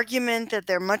an argument that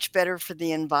they're much better for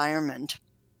the environment.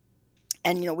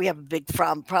 And, we have a big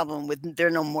problem with there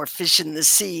are no more fish in the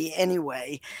sea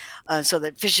anyway, so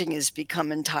that fishing has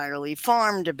become entirely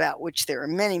farmed, about which there are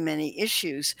many, many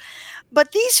issues.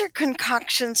 But these are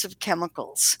concoctions of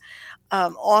chemicals,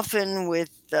 often with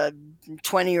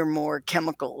 20 or more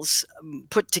chemicals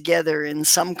put together in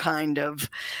some kind of,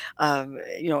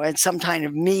 and some kind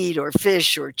of meat or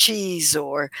fish or cheese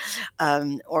or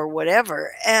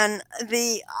whatever. And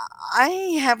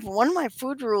I have one of my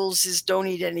food rules is don't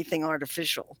eat anything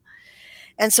artificial.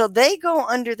 And so they go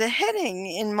under the heading,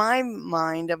 in my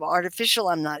mind, of artificial.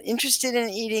 I'm not interested in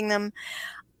eating them.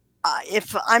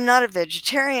 If I'm not a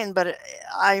vegetarian, but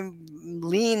I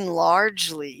lean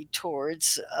largely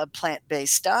towards a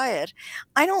plant-based diet,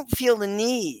 I don't feel the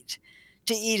need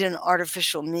to eat an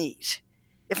artificial meat.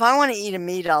 If I want to eat a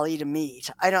meat, I'll eat a meat.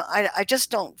 I just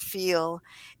don't feel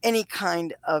any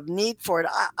kind of need for it.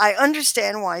 I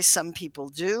understand why some people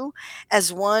do.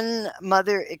 As one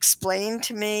mother explained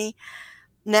to me,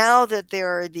 now that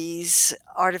there are these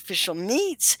artificial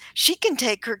meats, she can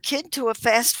take her kid to a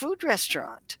fast food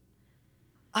restaurant.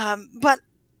 But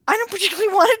I don't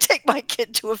particularly want to take my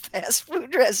kid to a fast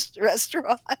food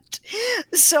restaurant.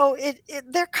 So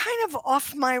they're kind of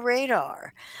off my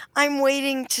radar. I'm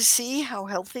waiting to see how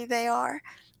healthy they are.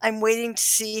 I'm waiting to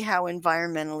see how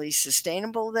environmentally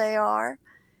sustainable they are.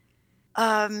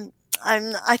 Um,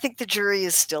 I think the jury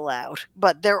is still out,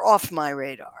 but they're off my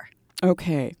radar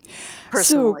Okay.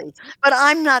 So, personally. But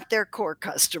I'm not their core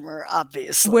customer,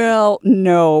 obviously. well,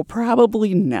 no,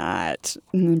 probably not.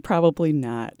 Probably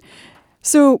not.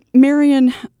 So,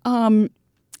 Marion,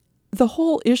 the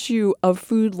whole issue of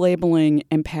food labeling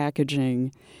and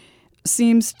packaging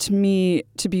seems to me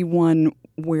to be one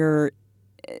where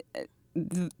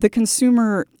the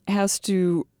consumer has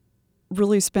to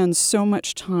really spend so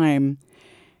much time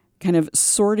kind of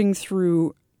sorting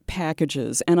through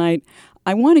packages. And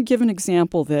I want to give an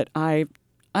example that I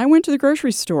went to the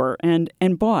grocery store and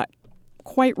bought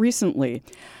quite recently.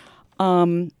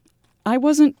 I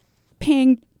wasn't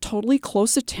paying totally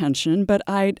close attention, but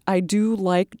I do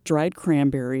like dried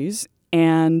cranberries,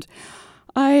 and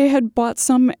I had bought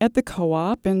some at the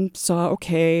co-op and saw,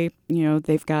 okay,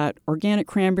 they've got organic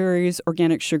cranberries,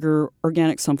 organic sugar,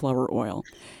 organic sunflower oil.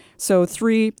 So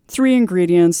three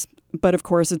ingredients, but of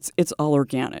course it's all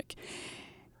organic.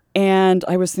 And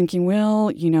I was thinking,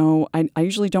 well, I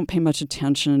usually don't pay much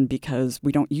attention because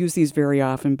we don't use these very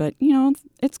often, but,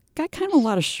 it's got kind of a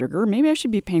lot of sugar. Maybe I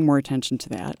should be paying more attention to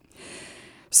that.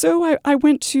 So I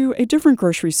went to a different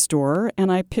grocery store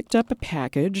and I picked up a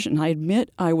package, and I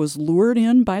admit I was lured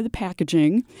in by the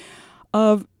packaging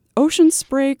of Ocean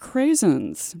Spray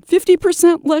craisins,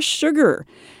 50% less sugar.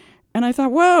 And I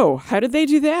thought, whoa, how did they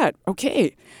do that?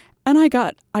 Okay. And I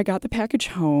got the package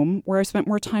home, where I spent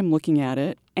more time looking at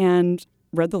it and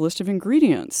read the list of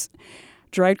ingredients.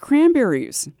 Dried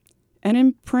cranberries, and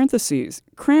in parentheses,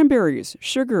 cranberries,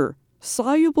 sugar,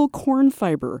 soluble corn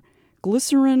fiber,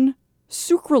 glycerin,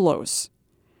 sucralose.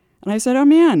 And I said, oh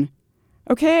man,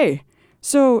 okay,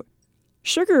 so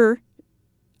sugar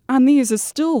on these is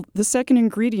still the second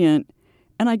ingredient.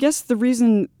 And I guess the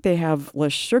reason they have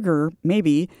less sugar,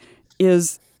 maybe,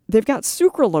 is they've got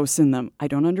sucralose in them. I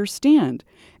don't understand.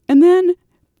 And then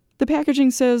the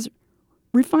packaging says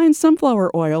refined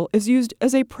sunflower oil is used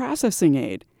as a processing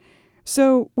aid.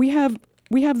 So we have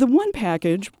the one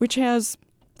package which has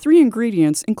 3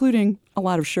 ingredients, including a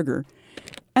lot of sugar.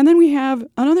 And then we have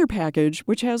another package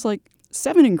which has like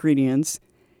 7 ingredients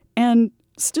and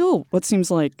still what seems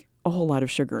like a whole lot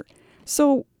of sugar.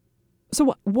 So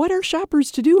what are shoppers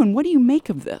to do, and what do you make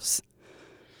of this?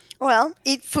 Well,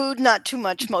 eat food, not too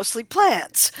much, mostly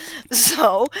plants.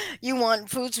 So you want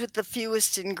foods with the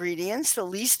fewest ingredients, the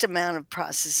least amount of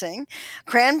processing.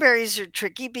 Cranberries are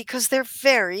tricky because they're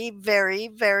very, very,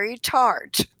 very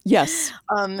tart. Yes.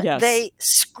 Yes. They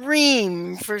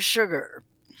scream for sugar,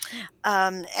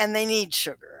 and they need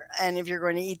sugar. And if you're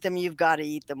going to eat them, you've got to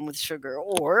eat them with sugar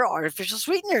or artificial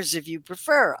sweeteners if you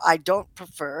prefer. I don't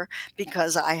prefer,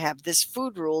 because I have this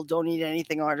food rule: don't eat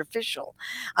anything artificial.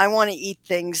 I want to eat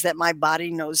things that my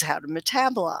body knows how to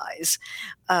metabolize.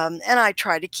 And I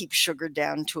try to keep sugar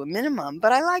down to a minimum,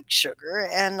 but I like sugar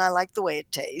and I like the way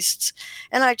it tastes.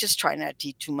 And I just try not to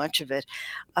eat too much of it.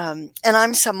 And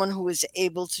I'm someone who is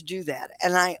able to do that.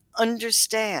 And I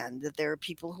understand that there are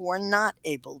people who are not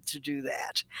able to do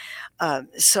that.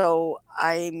 So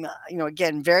I'm,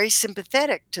 again, very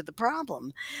sympathetic to the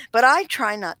problem, but I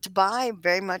try not to buy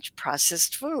very much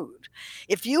processed food.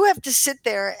 If you have to sit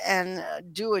there and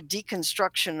do a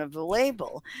deconstruction of the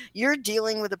label, you're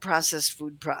dealing with a processed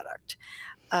food product.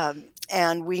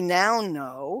 And we now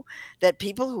know that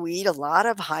people who eat a lot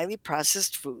of highly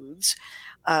processed foods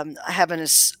have a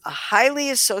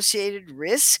highly associated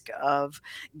risk of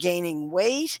gaining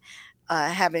weight,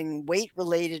 having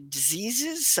weight-related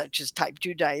diseases such as type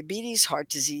 2 diabetes, heart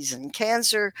disease, and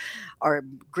cancer, are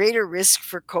greater risk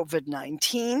for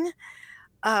COVID-19.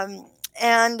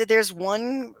 And there's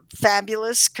one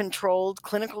fabulous controlled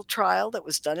clinical trial that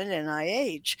was done at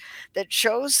NIH that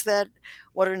shows that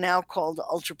what are now called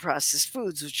ultra processed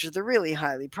foods, which are the really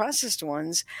highly processed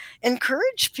ones,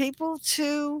 encourage people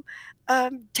to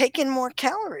take in more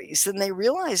calories than they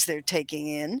realize they're taking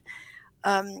in.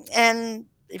 And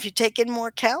if you take in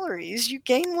more calories, you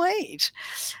gain weight.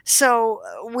 So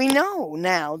we know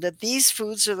now that these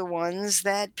foods are the ones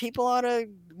that people ought to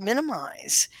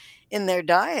minimize in their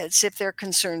diets if they're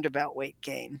concerned about weight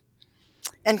gain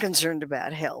and concerned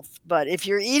about health. But if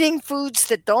you're eating foods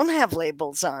that don't have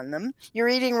labels on them, you're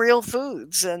eating real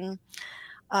foods. And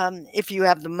if you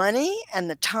have the money and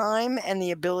the time and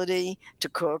the ability to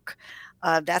cook,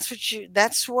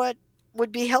 that's what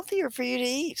would be healthier for you to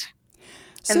eat.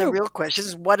 And the So, real question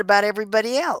is, what about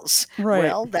everybody else? right.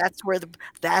 Well, that's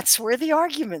where the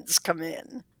arguments come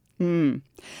in. Mm.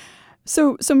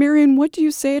 So Marion, what do you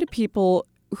say to people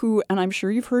who, and I'm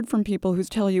sure you've heard from people who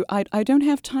tell you, I don't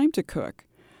have time to cook.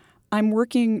 I'm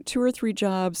working 2 or 3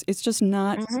 jobs. It's just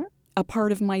not Mhm. a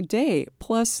part of my day.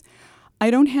 Plus,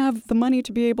 I don't have the money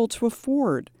to be able to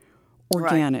afford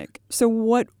Right. organic. So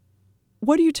what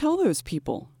do you tell those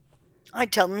people? I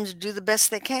tell them to do the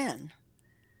best they can.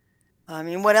 I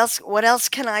mean, what else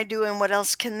can I do and what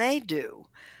else can they do?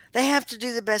 They have to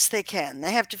do the best they can.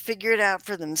 They have to figure it out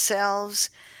for themselves.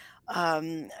 I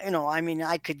mean,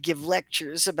 I could give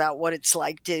lectures about what it's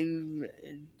like to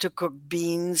cook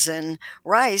beans and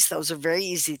rice. Those are very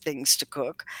easy things to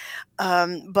cook.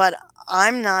 But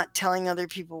I'm not telling other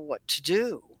people what to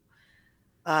do.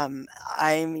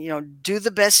 Do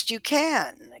the best you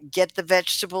can. Get the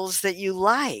vegetables that you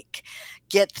like.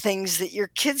 Get things that your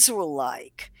kids will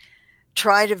like.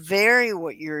 Try to vary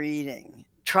what you're eating.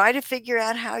 Try to figure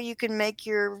out how you can make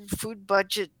your food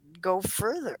budget go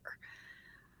further.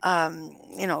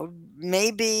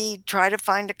 Maybe try to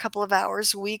find a couple of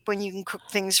hours a week when you can cook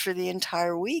things for the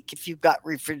entire week if you've got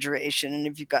refrigeration and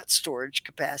if you've got storage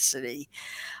capacity.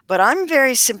 But I'm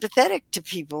very sympathetic to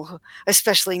people,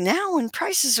 especially now when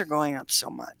prices are going up so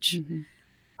much. Mhm.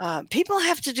 People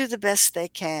have to do the best they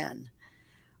can.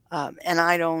 And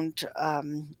I'm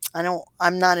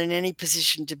not in any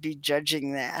position to be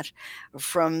judging that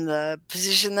from the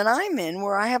position that I'm in,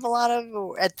 where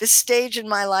at this stage in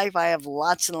my life, I have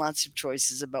lots and lots of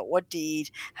choices about what to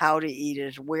eat, how to eat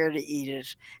it, where to eat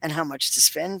it, and how much to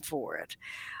spend for it.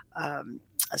 Um,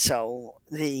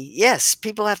 yes,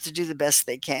 people have to do the best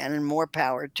they can, and more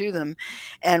power to them.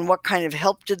 And what kind of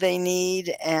help do they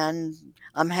need? And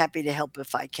I'm happy to help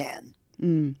if I can.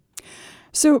 Mm.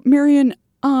 So Marion,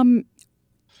 I've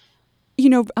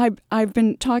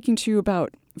been talking to you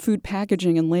about food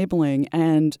packaging and labeling,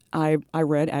 and I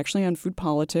read actually on Food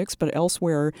Politics, but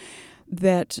elsewhere,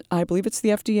 that I believe it's the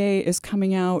FDA is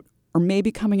coming out or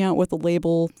maybe coming out with a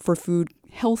label for food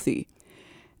healthy.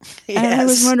 And I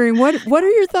was Yes. wondering, what are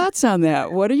your thoughts on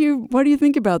that? What do you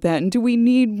think about that? And do we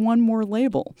need one more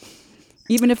label,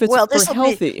 even if it's Well, for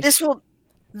healthy?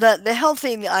 the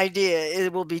healthy idea,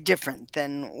 it will be different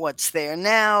than what's there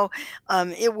now.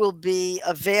 It will be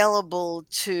available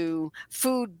to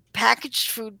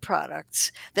packaged food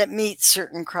products that meet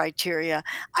certain criteria.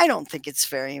 I don't think it's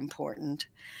very important.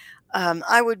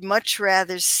 I would much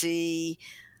rather see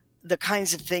the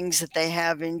kinds of things that they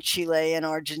have in Chile and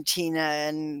Argentina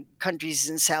and countries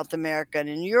in South America and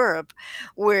in Europe,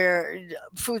 where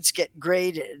foods get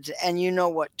graded and you know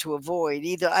what to avoid.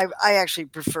 I actually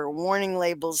prefer warning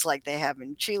labels like they have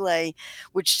in Chile,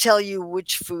 which tell you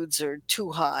which foods are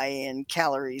too high in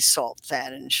calories, salt,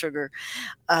 fat, and sugar.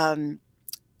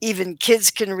 Even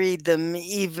kids can read them.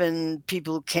 Even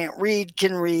people who can't read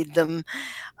can read them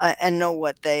and know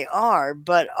what they are.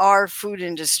 But our food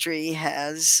industry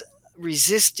has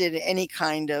resisted any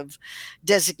kind of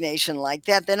designation like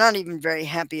that. They're not even very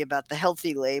happy about the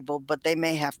healthy label, but they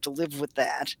may have to live with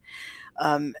that.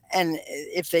 And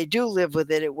if they do live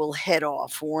with it, it will head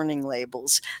off warning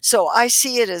labels. So I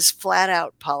see it as flat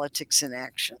out politics in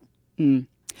action. Mm.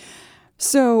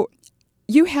 So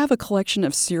you have a collection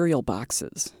of cereal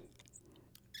boxes.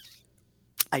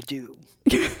 I do.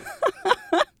 A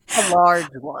large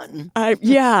one.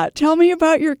 Yeah. Tell me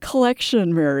about your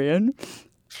collection, Marion.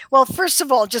 Well, first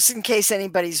of all, just in case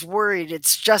anybody's worried,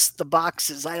 it's just the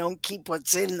boxes. I don't keep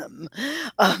what's in them.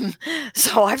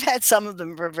 So I've had some of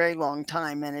them for a very long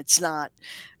time, and it's not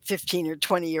 15 or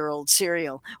 20-year-old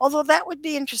cereal, although that would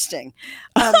be interesting.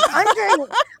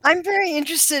 I'm very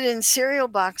interested in cereal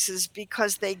boxes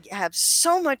because they have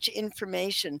so much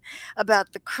information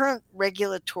about the current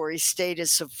regulatory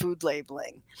status of food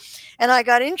labeling. And I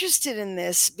got interested in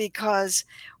this because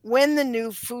when the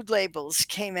new food labels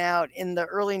came out in the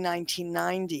early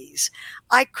 1990s,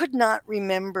 I could not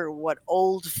remember what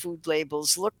old food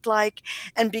labels looked like.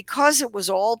 And because it was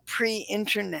all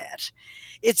pre-internet,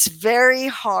 it's very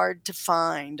hard to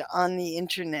find on the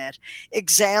internet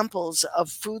examples of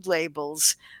food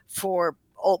labels for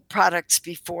old products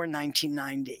before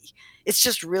 1990. It's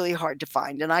just really hard to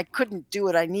find. And I couldn't do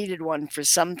it. I needed one for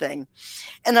something.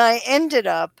 And I ended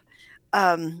up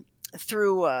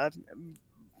through a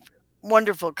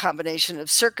wonderful combination of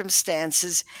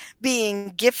circumstances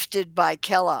being gifted by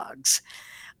Kellogg's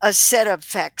a set of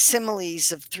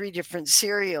facsimiles of 3 different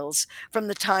cereals from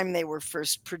the time they were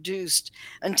first produced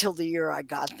until the year I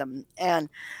got them. And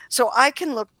so I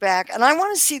can look back and I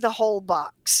want to see the whole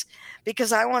box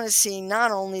because I want to see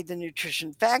not only the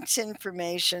nutrition facts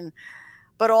information,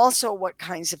 but also what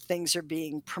kinds of things are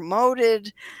being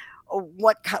promoted,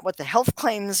 what the health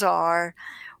claims are,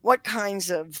 what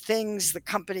kinds of things the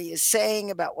company is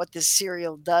saying about what this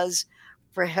cereal does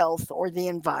for health or the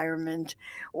environment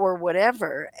or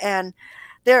whatever. And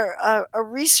they're a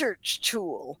research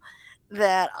tool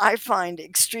that I find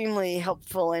extremely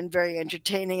helpful and very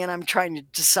entertaining, and I'm trying to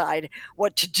decide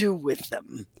what to do with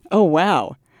them. Oh,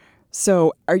 wow.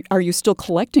 So are you still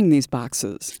collecting these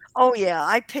boxes? Oh, yeah,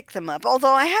 I pick them up.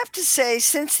 Although I have to say,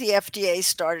 since the FDA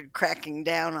started cracking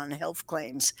down on health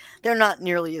claims, they're not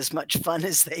nearly as much fun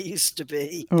as they used to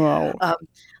be. Oh.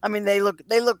 I mean, they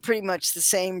look pretty much the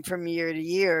same from year to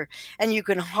year, and you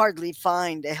can hardly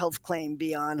find a health claim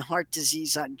beyond heart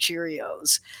disease on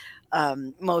Cheerios.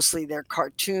 Mostly they're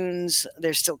cartoons.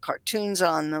 There's still cartoons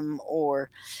on them, or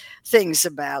things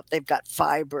about they've got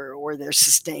fiber or they're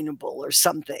sustainable or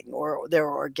something, or they're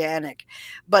organic.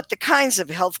 But the kinds of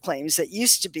health claims that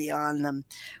used to be on them,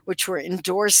 which were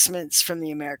endorsements from the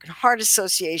American Heart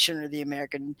Association or the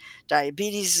American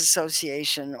Diabetes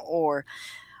Association, or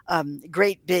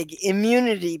great big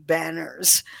immunity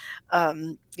banners,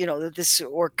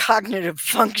 or cognitive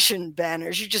function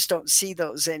banners. You just don't see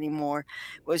those anymore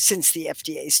since the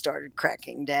FDA started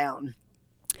cracking down.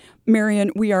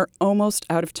 Marion, we are almost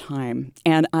out of time,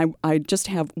 and I just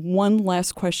have one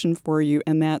last question for you,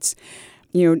 and that's,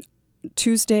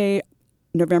 Tuesday,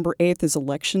 November 8th is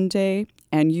Election Day,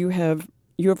 and you have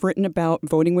written about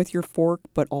voting with your fork,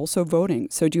 but also voting.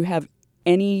 So do you have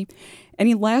any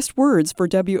last words for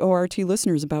WORT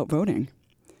listeners about voting?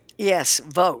 Yes,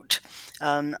 vote.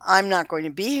 I'm not going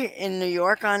to be in New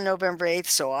York on November 8th,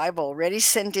 so I've already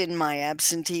sent in my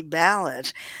absentee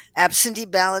ballot. Absentee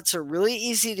ballots are really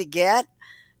easy to get.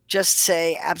 Just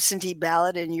say absentee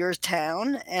ballot in your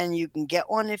town, and you can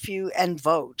get one and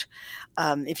vote.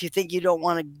 If you think you don't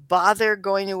want to bother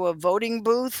going to a voting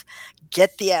booth,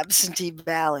 get the absentee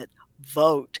ballot.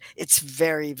 Vote. It's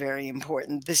very, very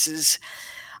important.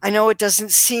 I know it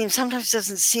sometimes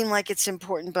doesn't seem like it's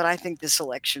important, but I think this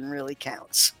election really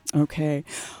counts. Okay.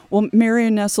 Well,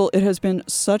 Marion Nestle, it has been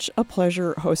such a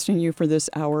pleasure hosting you for this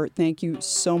hour. Thank you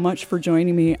so much for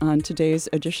joining me on today's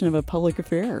edition of A Public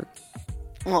Affair.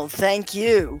 Well, thank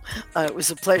you. It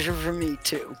was a pleasure for me,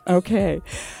 too. Okay.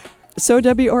 So,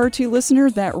 WORT listener,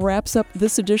 that wraps up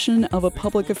this edition of A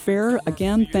Public Affair.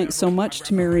 Again, thanks so much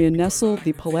to Marion Nestle,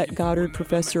 the Paulette Goddard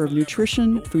Professor of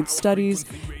Nutrition, Food Studies,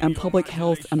 and Public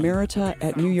Health Emerita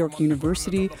at New York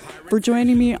University, for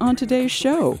joining me on today's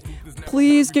show.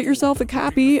 Please get yourself a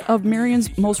copy of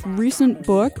Marion's most recent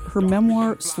book, her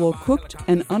memoir, Slow Cooked,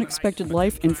 An Unexpected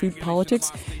Life in Food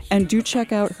Politics, and do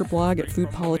check out her blog at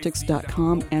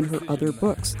foodpolitics.com and her other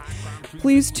books.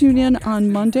 Please tune in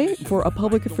on Monday for A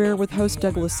Public Affair with host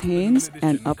Douglas Haynes,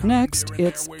 and up next,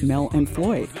 it's Mel and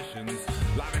Floyd.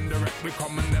 Live and direct, we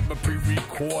come and never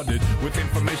pre-recorded with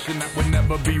information that would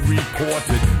never be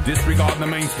reported. Disregard the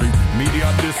mainstream, media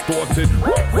distorted.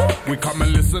 We come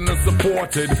and listen and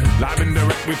supported. Live and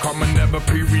direct, we come and never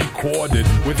pre-recorded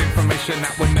with information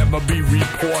that would never be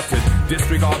reported.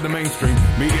 Disregard the mainstream,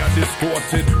 media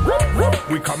distorted.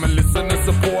 We come and listen and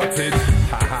supported.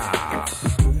 Ha ha.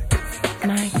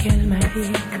 Michael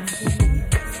Marie,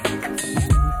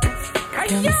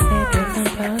 comme c'est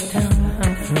important.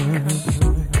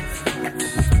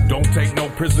 Don't take no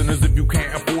prisoners if you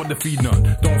can't afford defeat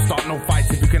none. Don't start no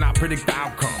fights if you cannot predict the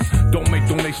outcome. Don't make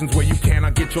donations where you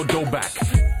cannot get your dough back.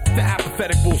 The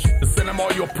apathetic bullshit, send them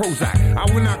all your Prozac. I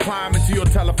will not climb into your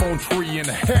telephone tree, and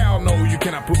hell no, you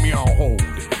cannot put me on hold.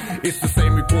 It's the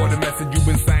same recorded message you've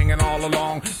been singing all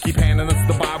along. Keep handing us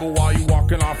the Bible while you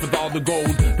walking off with all the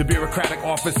gold. The bureaucratic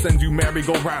office sends you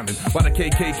merry-go-rounding, while the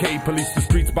KKK police the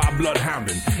streets by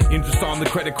bloodhounding. Interest on the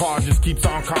credit card just keeps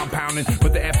on compounding,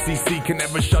 but the FCC can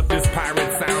never shut this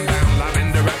pirate sound down. Live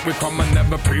and direct, we come and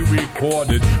never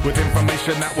pre-recorded, with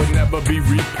information that would never be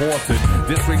reported.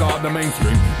 Disregard the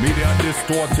mainstream, media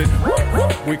distorted.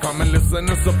 We come and listen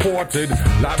and supported.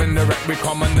 Live and direct, we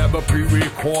come and never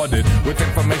pre-recorded, with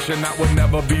information that would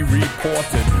never be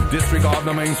reported. Disregard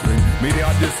the mainstream, media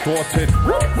distorted.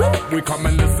 We come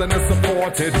and listen and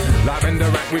supported. Live and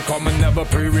direct, we come and never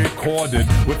pre-recorded,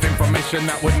 with information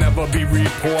that would never be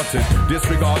reported.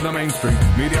 Disregard the mainstream,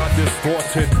 media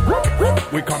distorted.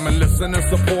 We come and listen and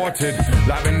supported.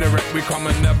 Live and direct, we come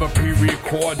and never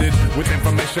pre-recorded, with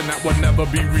information that would never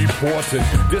be reported.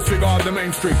 Disregard the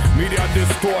mainstream, media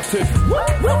distorted.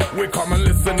 We come and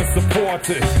listen and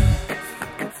supported.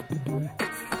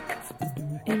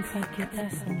 Une fois que t'as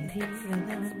senti le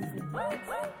vent,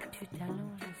 tu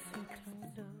t'allonges.